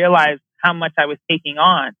hindsight, I realized how much I was taking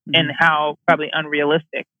on and how probably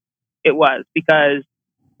unrealistic it was, because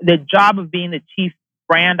the job of being the chief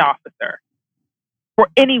brand officer for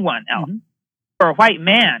anyone else, for a white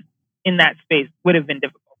man in that space, would have been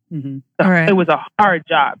difficult. So it was a hard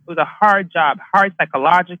job. It was a hard job, hard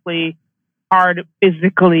psychologically, hard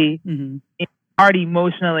physically, hard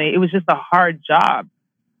emotionally. It was just a hard job.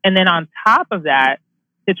 And then on top of that,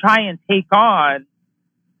 to try and take on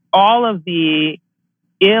all of the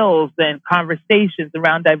ills and conversations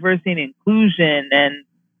around diversity and inclusion and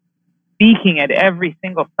speaking at every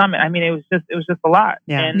single summit. I mean, it was just a lot.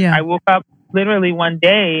 Yeah. And I woke up literally one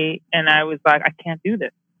day and I was like, I can't do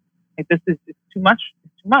this. Like, this is too much.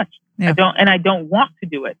 It's too much. Yeah. I don't want to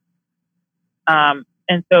do it.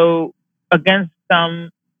 And so against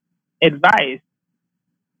some advice,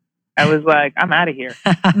 I was like, I'm out of here.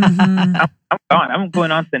 I'm gone. I'm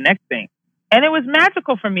going on to the next thing. And it was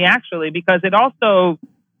magical for me, actually, because it also,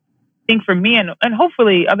 I think for me and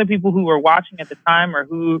hopefully other people who were watching at the time or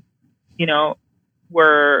who, you know,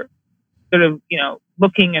 were sort of, you know,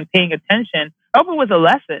 looking and paying attention, I hope it was a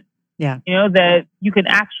lesson. Yeah. You know, that you can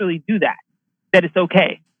actually do that it's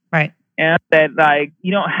okay. Right. And that, like,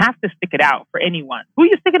 you don't have to stick it out for anyone. Who are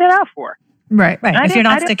you sticking it out for? Right. If you're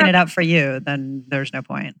not sticking it out for you, then there's no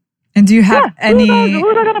point. And do you have any...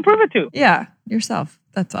 Who's I going to prove it to? Yeah, yourself.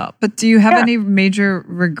 That's all. But do you have any major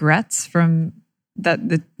regrets from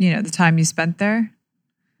the time you spent there?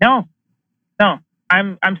 No.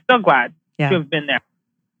 I'm still glad to have been there.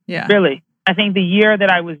 Yeah. Really. I think the year that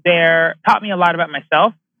I was there taught me a lot about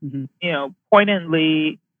myself. You know,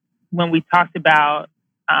 poignantly, when we talked about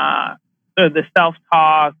sort of the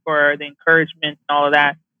self-talk or the encouragement and all of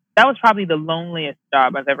that, that was probably the loneliest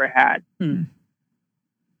job I've ever had. You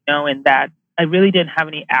know, in that I really didn't have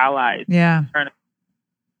any allies. Yeah.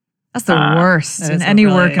 That's the worst in any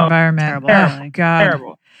work environment. Terrible. God.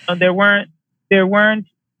 Terrible. So there weren't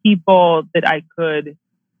people that I could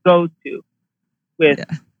go to with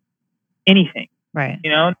anything. Right.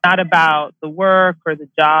 You know, not about the work or the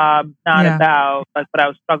job, not about like what I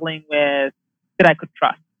was struggling with, that I could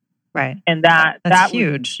trust. Right. And that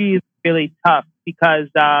huge. was really tough because,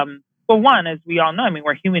 well, one, as we all know, I mean,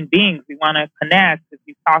 we're human beings. We want to connect. As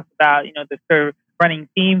we talked about, you know, the sort of running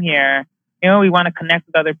theme here, you know, we want to connect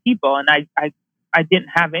with other people. And I didn't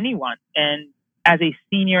have anyone. And as a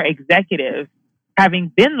senior executive,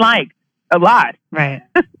 having been liked a lot. Right.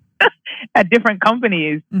 At different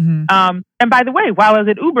companies. And by the way, while I was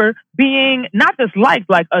at Uber, being not just liked,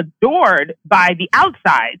 like adored by the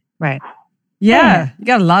outside. Right. Yeah. You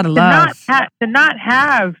got a lot of love. To not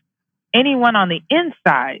have anyone on the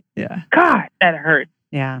inside. Yeah. God, that hurt.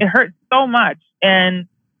 Yeah. It hurt so much. And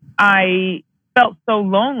I felt so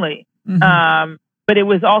lonely. But it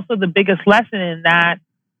was also the biggest lesson in that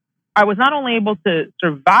I was not only able to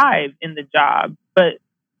survive in the job, but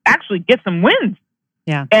actually get some wins.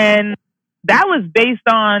 Yeah. And that was based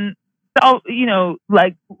on, you know,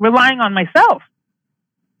 like relying on myself,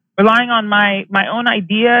 relying on my own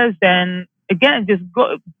ideas. And again, just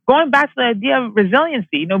going back to the idea of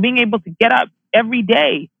resiliency, you know, being able to get up every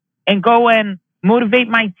day and go and motivate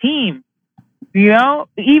my team, you know,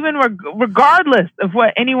 even regardless of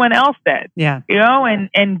what anyone else said, you know,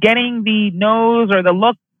 and getting the no's or the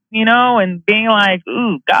look, you know, and being like,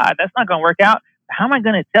 ooh, God, that's not going to work out. How am I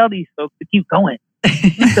going to tell these folks to keep going?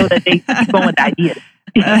 So that they keep going with ideas.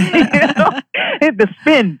 You know? The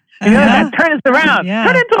spin. You know, that turn us around.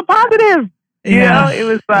 Turn it into a positive. You know, it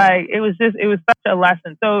was such a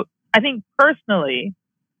lesson. So I think personally,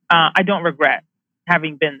 I don't regret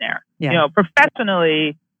having been there. You know,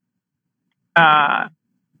 professionally, I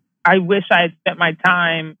wish I had spent my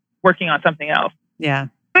time working on something else. Yeah.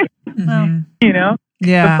 You know?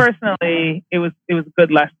 Yeah. But personally, it was a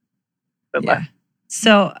good lesson. Good lesson.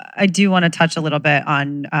 So I do want to touch a little bit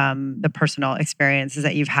on the personal experiences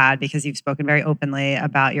that you've had, because you've spoken very openly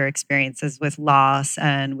about your experiences with loss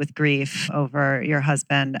and with grief over your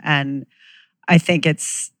husband. And I think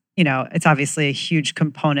it's it's obviously a huge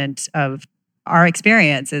component of our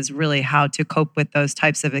experience is really how to cope with those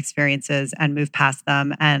types of experiences and move past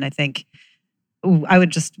them. And I think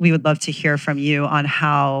we would love to hear from you on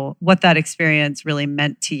what that experience really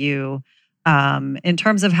meant to you in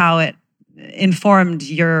terms of how it informed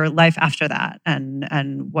your life after that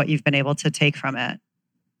and what you've been able to take from it.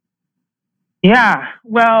 Yeah.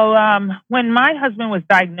 Well, when my husband was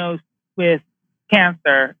diagnosed with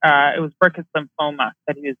cancer, it was Burkitt's lymphoma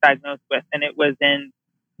that he was diagnosed with, and it was in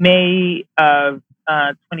May of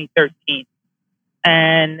 2013.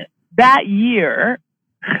 And that year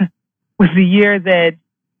was the year that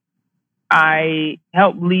I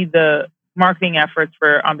helped lead the marketing efforts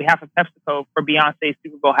on behalf of PepsiCo for Beyonce's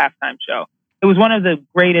Super Bowl halftime show. It was one of the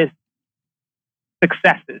greatest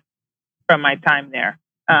successes from my time there.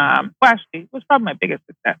 Actually, it was probably my biggest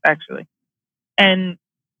success, actually. And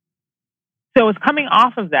so it was coming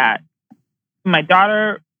off of that. My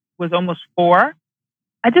daughter was almost 4.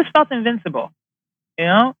 I just felt invincible,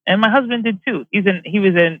 and my husband did too. He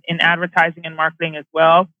was in advertising and marketing as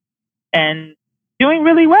well, and doing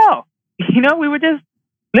really well. We were just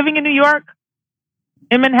living in New York,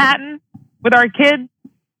 in Manhattan, with our kids.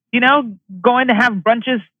 Going to have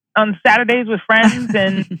brunches on Saturdays with friends,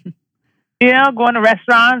 and going to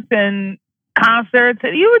restaurants and concerts.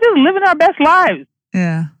 You were just living our best lives.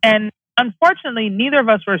 Yeah. And unfortunately, neither of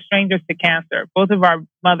us were strangers to cancer. Both of our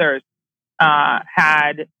mothers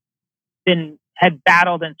had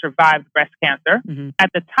battled and survived breast cancer at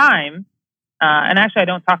the time. And actually, I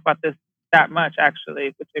don't talk about this that much,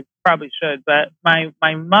 actually, which I probably should. But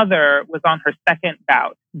my mother was on her second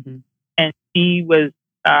bout, and she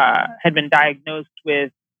had been diagnosed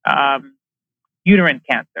with uterine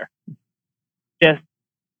cancer. Just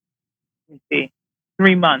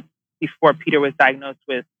 3 months before Peter was diagnosed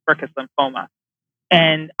with Burkitt's lymphoma.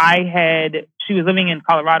 And she was living in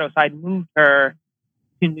Colorado, so I'd moved her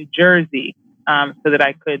to New Jersey so that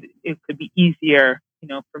it could be easier,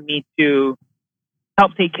 for me to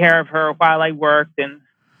help take care of her while I worked and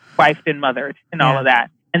wifed and mothered and all of that.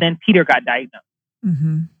 And then Peter got diagnosed.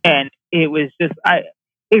 And it was just,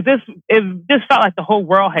 it just felt like the whole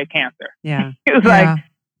world had cancer. Yeah. It was like,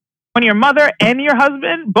 when your mother and your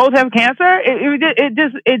husband both have cancer,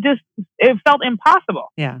 it felt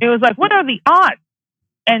impossible. Yeah. It was like, what are the odds?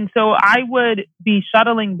 And so I would be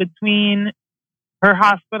shuttling between her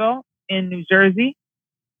hospital in New Jersey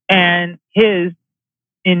and his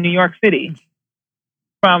in New York City,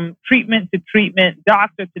 from treatment to treatment,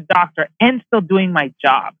 doctor to doctor, and still doing my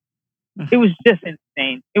job. It was just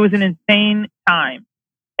insane. It was an insane time.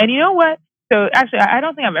 And you know what? So actually, I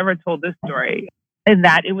don't think I've ever told this story, in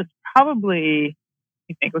that it was probably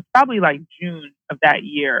like June of that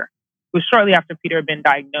year. It was shortly after Peter had been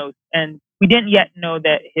diagnosed, and we didn't yet know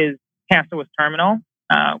that his cancer was terminal.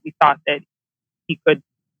 We thought that it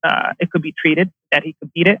could be treated, that he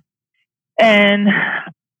could beat it. And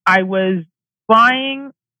I was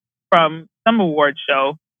flying from some award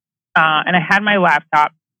show, and I had my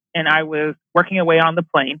laptop, and I was working away on the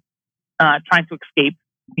plane, trying to escape,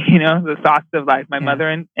 the thoughts of like my mother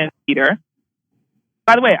and Peter.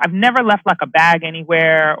 By the way, I've never left like a bag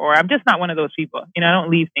anywhere, or I'm just not one of those people. I don't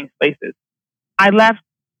leave things places. I left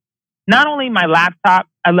not only my laptop,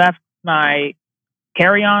 I left my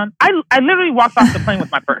carry-on. I literally walked off the plane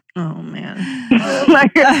with my purse. Oh man!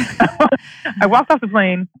 I walked off the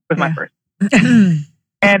plane with my purse,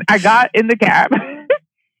 and I got in the cab and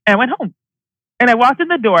I went home. And I walked in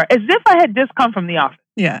the door as if I had just come from the office.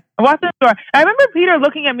 Yeah. I walked in the door. I remember Peter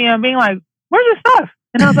looking at me and being like, "Where's your stuff?"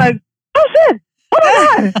 And I was like, "Oh shit! Oh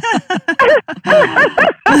my god!"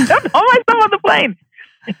 I dumped all my stuff on the plane.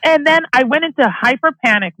 And then I went into hyper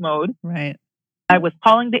panic mode. Right. I was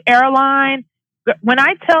calling the airline. When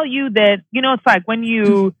I tell you that, it's like when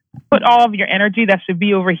you put all of your energy that should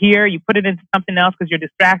be over here, you put it into something else because you're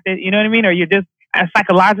distracted. You know what I mean? Or you're just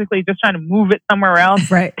psychologically just trying to move it somewhere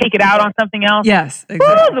else, right? Take it out on something else. Yes,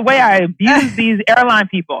 exactly. The way I abuse these airline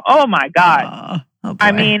people. Oh my God!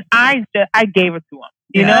 I mean, I gave it to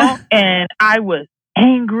them, and I was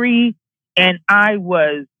angry, and I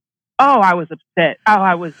was upset.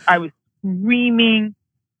 I was screaming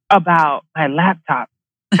about my laptop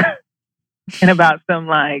and about some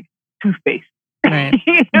like toothpaste. Right.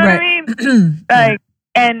 You know what I mean?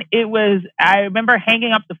 And it was, I remember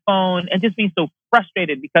hanging up the phone and just being so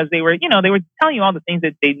frustrated because they were telling you all the things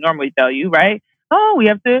that they normally tell you, right? Oh, we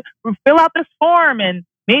have to fill out this form, and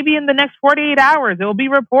maybe in the next 48 hours it will be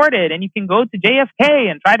reported, and you can go to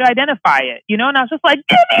JFK and try to identify it, And I was just like,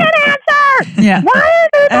 give me an answer! Yeah. Why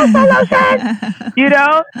is there no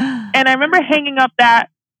solution? And I remember hanging up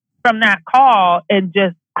from that call and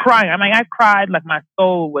just crying. I cried like my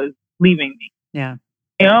soul was leaving me. Yeah.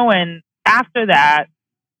 And after that,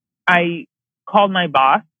 I called my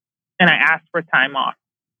boss and I asked for time off.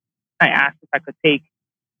 I asked if I could take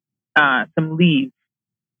some leave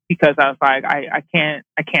because I was like, I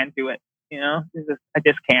can't do it. I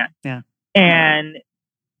just can't. Yeah. And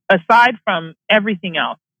aside from everything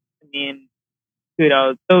else, I mean,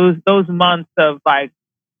 those months of like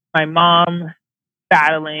my mom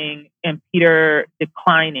battling and Peter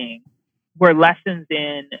declining were lessons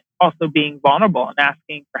in also being vulnerable and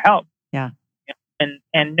asking for help. Yeah.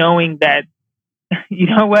 And knowing that, you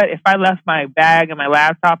know what, if I left my bag and my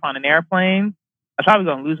laptop on an airplane, I was probably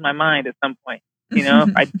going to lose my mind at some point.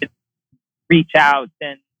 If I did reach out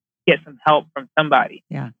and get some help from somebody.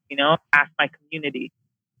 Yeah. Ask my community.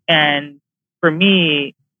 And for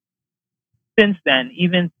me, since then,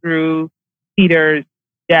 even through Peter's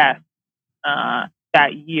death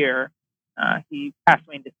that year, he passed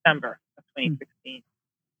away in December of 2016.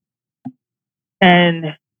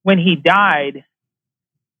 And when he died,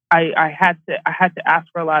 I had to ask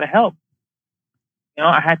for a lot of help.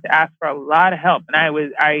 I had to ask for a lot of help, and I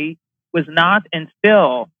was not, and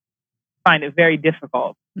still find it very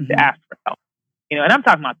difficult to ask for help. And I'm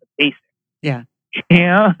talking about the basics. Yeah.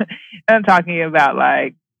 I'm talking about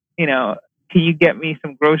like, can you get me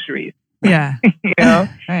some groceries? Yeah.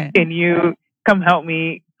 Right. Can you come help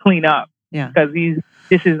me clean up? Yeah. Because these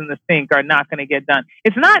dishes in the sink are not going to get done.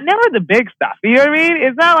 It's never the big stuff. You know what I mean?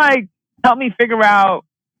 It's not like help me figure out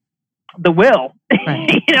the will. Right.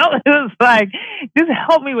 It was like just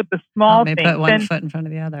help me with the small things. Put one foot in front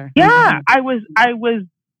of the other. Yeah, I was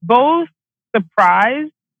both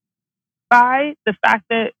surprised by the fact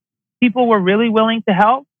that people were really willing to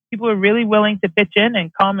help. People were really willing to pitch in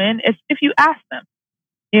and come in if you ask them.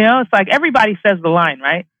 It's like everybody says the line,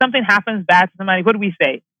 right? Something happens bad to somebody. What do we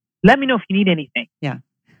say? Let me know if you need anything. Yeah.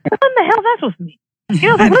 What the hell is that supposed to mean? It's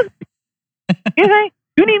like, listen,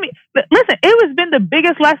 you need me. Listen, it has been the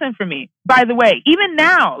biggest lesson for me, by the way. Even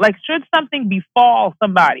now, like, should something befall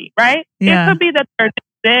somebody, right? Yeah. It could be that they're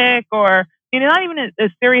sick or, not even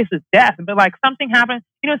as serious as death, but like something happens.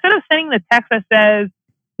 Instead of sending the text that says,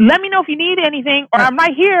 let me know if you need anything, or I'm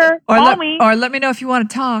right here, call me. Or let me know if you want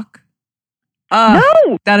to talk.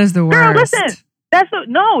 No. That is the worst. Girl, listen.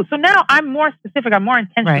 No. So now I'm more specific. I'm more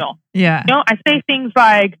intentional. Right. Yeah. I say things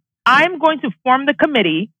like, I'm going to form the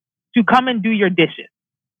committee to come and do your dishes.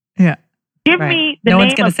 Yeah. Give me the name. No name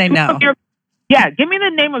one's going to say no. Give me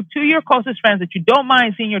the name of 2 of your closest friends that you don't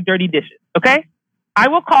mind seeing your dirty dishes. Okay? I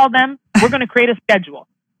will call them. We're going to create a schedule.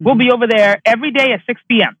 We'll be over there every day at 6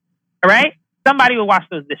 p.m. All right? Somebody will wash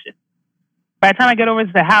those dishes. By the time I get over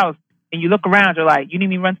to the house and you look around, you're like, you need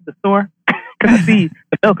me to run to the store? Because I see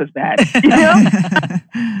the milk is bad.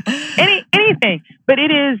 Anything. But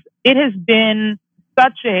it has been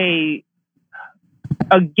such a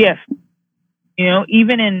gift,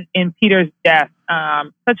 even in Peter's death,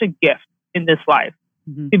 such a gift in this life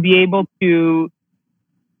to be able to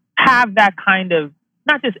have that kind of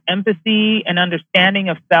not just empathy and understanding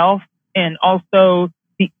of self, and also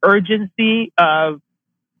the urgency of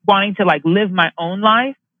wanting to like live my own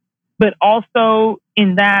life, but also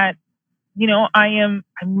in that, I'm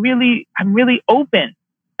really open.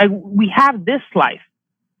 Like, we have this life,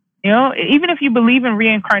 even if you believe in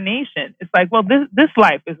reincarnation, it's like, well, this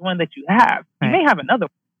life is one that you have. You may have another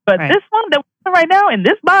one, but this one that we're in right now in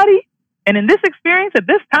this body and in this experience at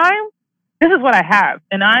this time, this is what I have.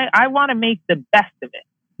 And I want to make the best of it.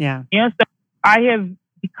 Yeah. So I have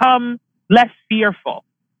become less fearful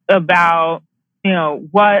about,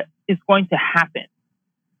 what is going to happen.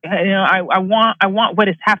 I want what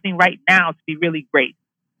is happening right now to be really great.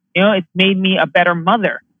 It's made me a better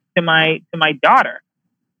mother to my daughter.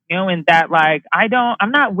 In that, like,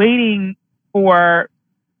 I'm not waiting for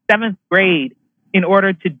 7th grade in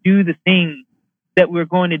order to do the things that we're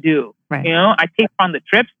going to do. Right. I take on the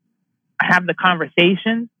trips. I have the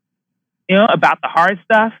conversations, about the hard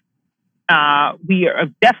stuff. We are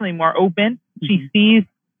definitely more open. She sees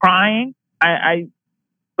crying.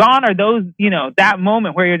 Gone are those, that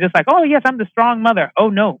moment where you're just like, oh, yes, I'm the strong mother. Oh,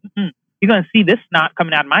 no. You're going to see this snot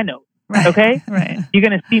coming out of my nose. Right. Okay? Right. You're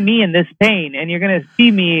going to see me in this pain, and you're going to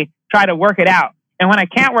see me try to work it out. And when I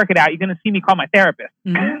can't work it out, you're going to see me call my therapist.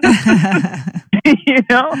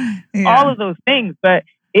 All of those things. But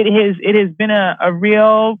it has been a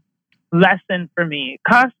real lesson for me.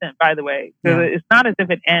 Constant, by the way. So it's not as if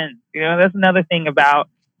it ends. That's another thing about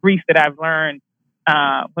grief that I've learned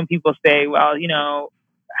when people say, well,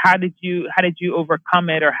 how did you overcome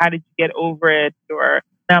it, or how did you get over it? Or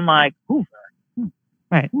I'm like, ooh.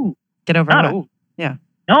 Right. Ooh. Get over it. Ooh. Yeah.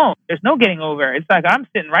 No, there's no getting over. It's like I'm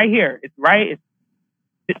sitting right here. It's right.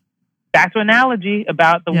 back to analogy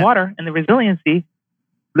about the water and the resiliency.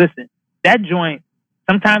 Listen, that joint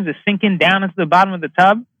sometimes is sinking down into the bottom of the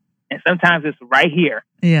tub, and sometimes it's right here,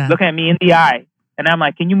 looking at me in the eye. And I'm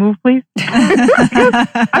like, can you move, please? I'm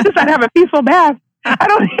just trying to have a peaceful bath. I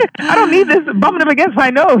don't need this bumping up against my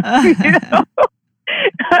nose. You know?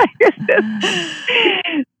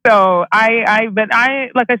 So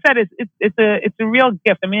like I said, it's a real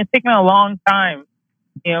gift. I mean, it's taken a long time.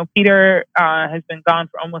 You know, Peter has been gone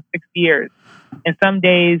for almost 6 years, and some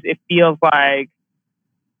days it feels like,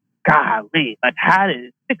 golly, like how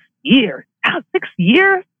did 6 years? How 6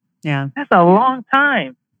 years? Yeah, that's a long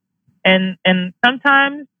time. And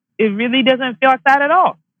sometimes it really doesn't feel like that at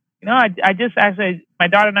all. You know, I just actually, my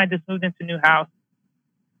daughter and I just moved into a new house,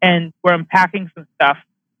 and we're unpacking some stuff.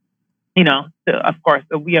 You know, so of course,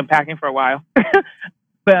 we'll be unpacking for a while,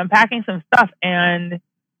 but unpacking some stuff, and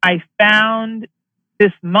I found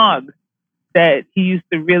this mug that he used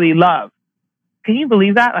to really love. Can you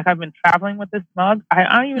believe that? Like, I've been traveling with this mug.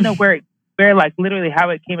 I don't even know where like literally how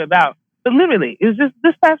it came about, but literally it was just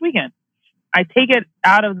this past weekend. I take it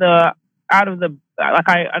out of the like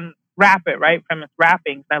I unwrap it right from its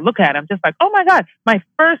wrappings. I look at it. I'm just like, oh my God. My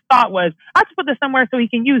first thought was, I have to put this somewhere so he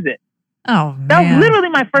can use it. Oh, man. That was literally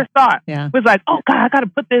my first thought. Yeah. Was like, oh God, I got to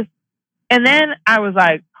put this. And then I was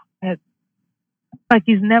like, it's like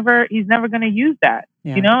he's never going to use that.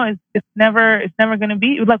 Yeah. You know, it's never going to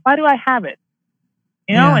be. It was like, why do I have it?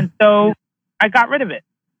 You know, and so I got rid of it.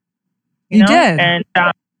 You did, and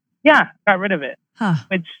got rid of it,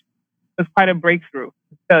 which was quite a breakthrough,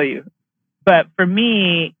 to tell you. But for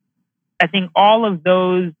me, I think all of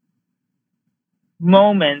those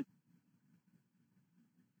moments,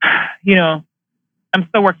 you know, I'm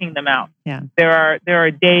still working them out. Yeah. There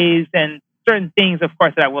are days and certain things, of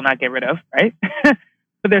course, that I will not get rid of, right?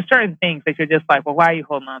 But there's certain things that you're just like, well, why are you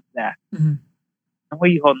holding on to that? Mm-hmm. What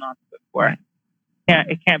are you holding on to it for? Right.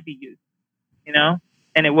 It can't be used, you know,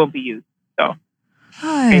 and it won't be used. So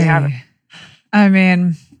there you have it. I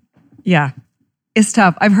mean, yeah, it's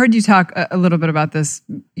tough. I've heard you talk a little bit about this,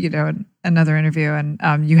 you know, in another interview,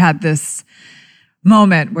 and you had this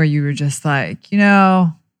moment where you were just like, you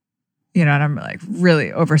know, and I'm like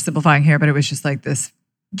really oversimplifying here, but it was just like this,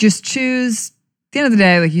 just choose, at the end of the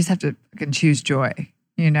day, like you just have to fucking choose joy,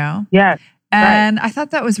 you know? Yeah. And I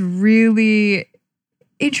thought that was really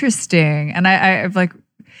interesting. And I've like,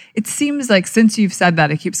 it seems like since you've said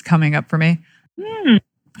that, it keeps coming up for me. And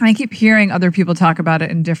I keep hearing other people talk about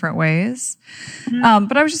it in different ways.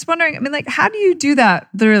 But I was just wondering, I mean, like, how do you do that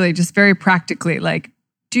literally, just very practically? Like,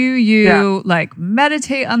 do you like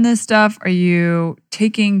meditate on this stuff? Are you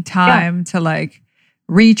taking time to like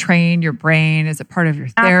retrain your brain? Is it part of your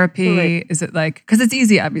therapy? Absolutely. Is it like, because it's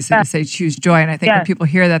easy obviously to say choose joy. And I think when people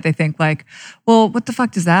hear that, they think like, well, what the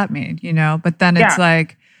fuck does that mean? You know, but then it's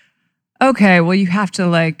like, okay, well, you have to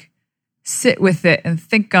like sit with it and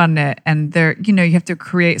think on it. And there, you know, you have to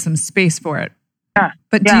create some space for it. Yeah.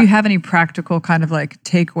 But do you have any practical kind of like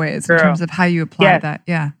takeaways in terms of how you apply that?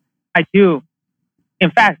 Yeah. I do.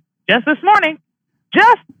 In fact, just this morning,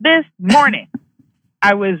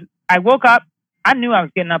 I woke up. I knew I was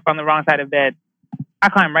getting up on the wrong side of bed. I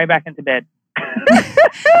climbed right back into bed.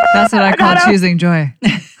 That's what I call choosing joy.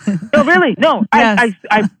 No, really. No, Yes.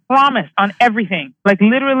 I promised on everything. Like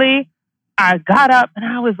literally, I got up and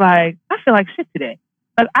I was like, I feel like shit today.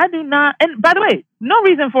 Like I do not, and by the way, no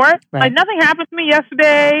reason for it. Right. Like nothing happened to me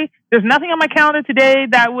yesterday. There's nothing on my calendar today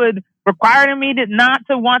that would require me not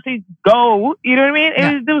to want to go. You know what I mean?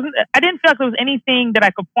 I didn't feel like there was anything that I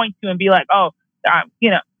could point to and be like, oh, you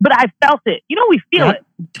know, but I felt it. You know, we feel it.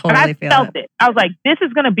 Totally and I felt it. I was like, this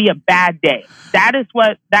is going to be a bad day. That is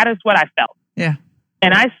what I felt. Yeah.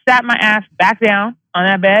 And I sat my ass back down on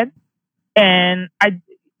that bed, and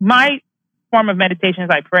my form of meditation is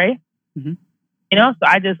I pray. Mm-hmm. You know, so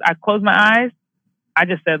I closed my eyes. I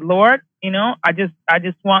just said, Lord, you know, I just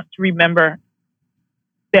want to remember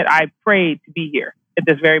that I prayed to be here at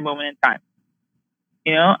this very moment in time.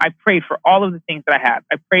 You know, I prayed for all of the things that I have.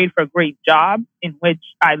 I prayed for a great job in which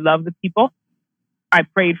I love the people. I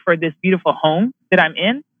prayed for this beautiful home that I'm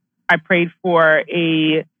in. I prayed for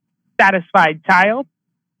a satisfied child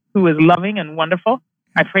who is loving and wonderful.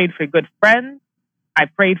 I prayed for good friends. I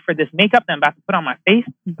prayed for this makeup that I'm about to put on my face.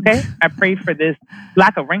 Okay. I prayed for this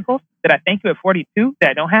lack of wrinkles that I thank you at 42 that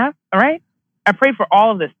I don't have. All right. I prayed for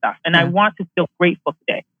all of this stuff, and I want to feel grateful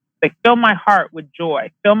today. Like fill my heart with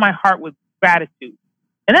joy, fill my heart with gratitude.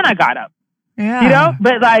 And then I got up, you know,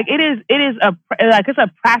 but like, it's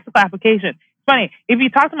a practical application. It's funny. If you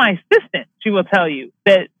talk to my assistant, she will tell you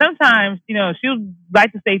that sometimes, you know, she'll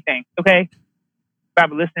like to say things. Okay.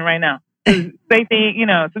 Probably listening right now. Say things, you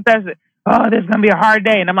know, sometimes oh, this is going to be a hard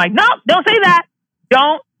day. And I'm like, no, don't say that.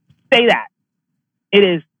 Don't say that. It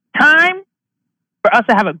is time for us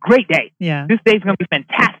to have a great day. Yeah. This day's going to be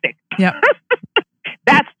fantastic. Yep.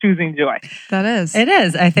 That's choosing joy. That is. It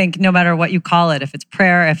is. I think no matter what you call it, if it's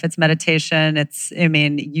prayer, if it's meditation,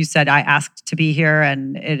 you said I asked to be here,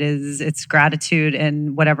 and it's gratitude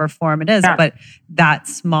in whatever form it is. Yeah. But that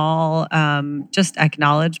small just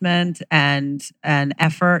acknowledgement and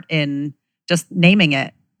effort in just naming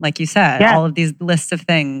it, like you said, all of these lists of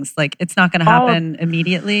things, like it's not going to happen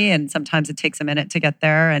immediately. And sometimes it takes a minute to get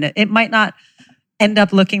there, and it might not end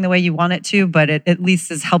up looking the way you want it to, but it at least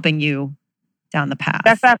is helping you down the path.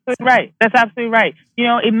 That's absolutely right. That's absolutely right.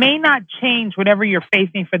 It may not change whatever you're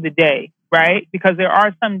facing for the day, right? Because there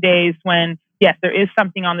are some days when, yes, there is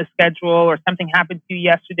something on the schedule or something happened to you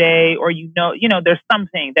yesterday, or there's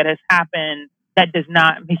something that has happened that does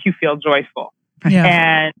not make you feel joyful. Yeah.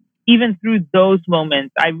 And even through those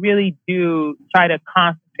moments, I really do try to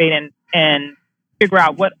concentrate and figure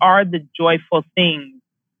out what are the joyful things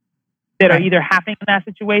that are either happening in that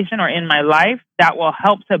situation or in my life that will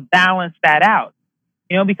help to balance that out.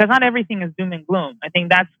 Because not everything is doom and gloom. I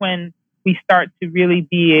think that's when we start to really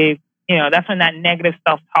be that's when that negative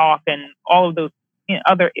self-talk and all of those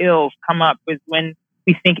other ills come up, is when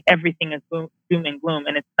we think everything is doom and gloom,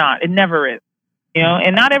 and it's not. It never is.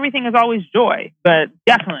 And not everything is always joy, but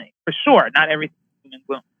definitely, for sure, not everything is doom and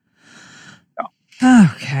gloom. So.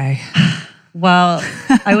 Okay. Well,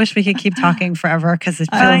 I wish we could keep talking forever, because it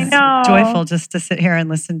feels joyful just to sit here and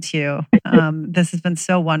listen to you. This has been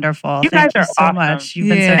so wonderful. Thank you so awesome. much. You've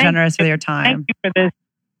been so generous with your time. Thank you for this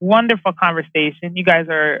wonderful conversation. You guys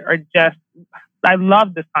are just, I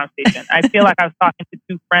love this conversation. I feel like I was talking to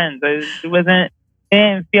two friends. It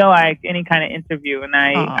didn't feel like any kind of interview. And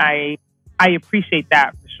I appreciate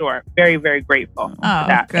that for sure. Very, very grateful for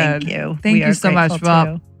that. Good. Thank you. Thank you so much,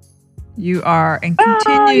 Bob. You are and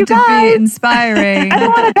continue to be inspiring. I don't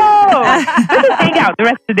want to go. Let's just hang out the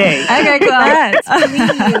rest of the day. Okay, cool. Yes,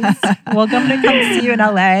 please. We're going to come see you in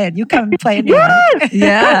LA, and you come play in New York.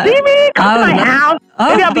 Yeah. See me? Come to my house.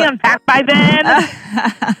 Maybe I'll be unpacked by then.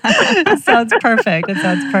 It sounds perfect.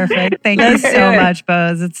 Thank you so much,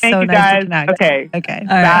 Boz. It's so nice to connect. Okay.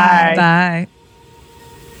 Bye. Bye.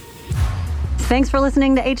 Thanks for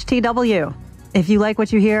listening to HTW. If you like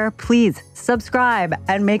what you hear, please subscribe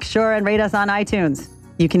and make sure and rate us on iTunes.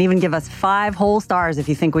 You can even give us 5 whole stars if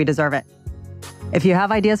you think we deserve it. If you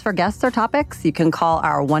have ideas for guests or topics, you can call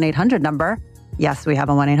our 1-800 number. Yes, we have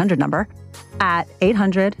a 1-800 number at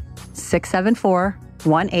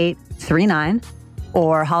 800-674-1839,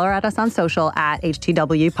 or holler at us on social at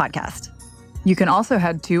HTW Podcast. You can also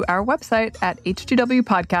head to our website at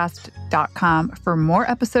htwpodcast.com for more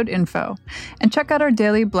episode info, and check out our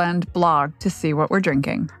Daily Blend blog to see what we're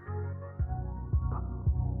drinking.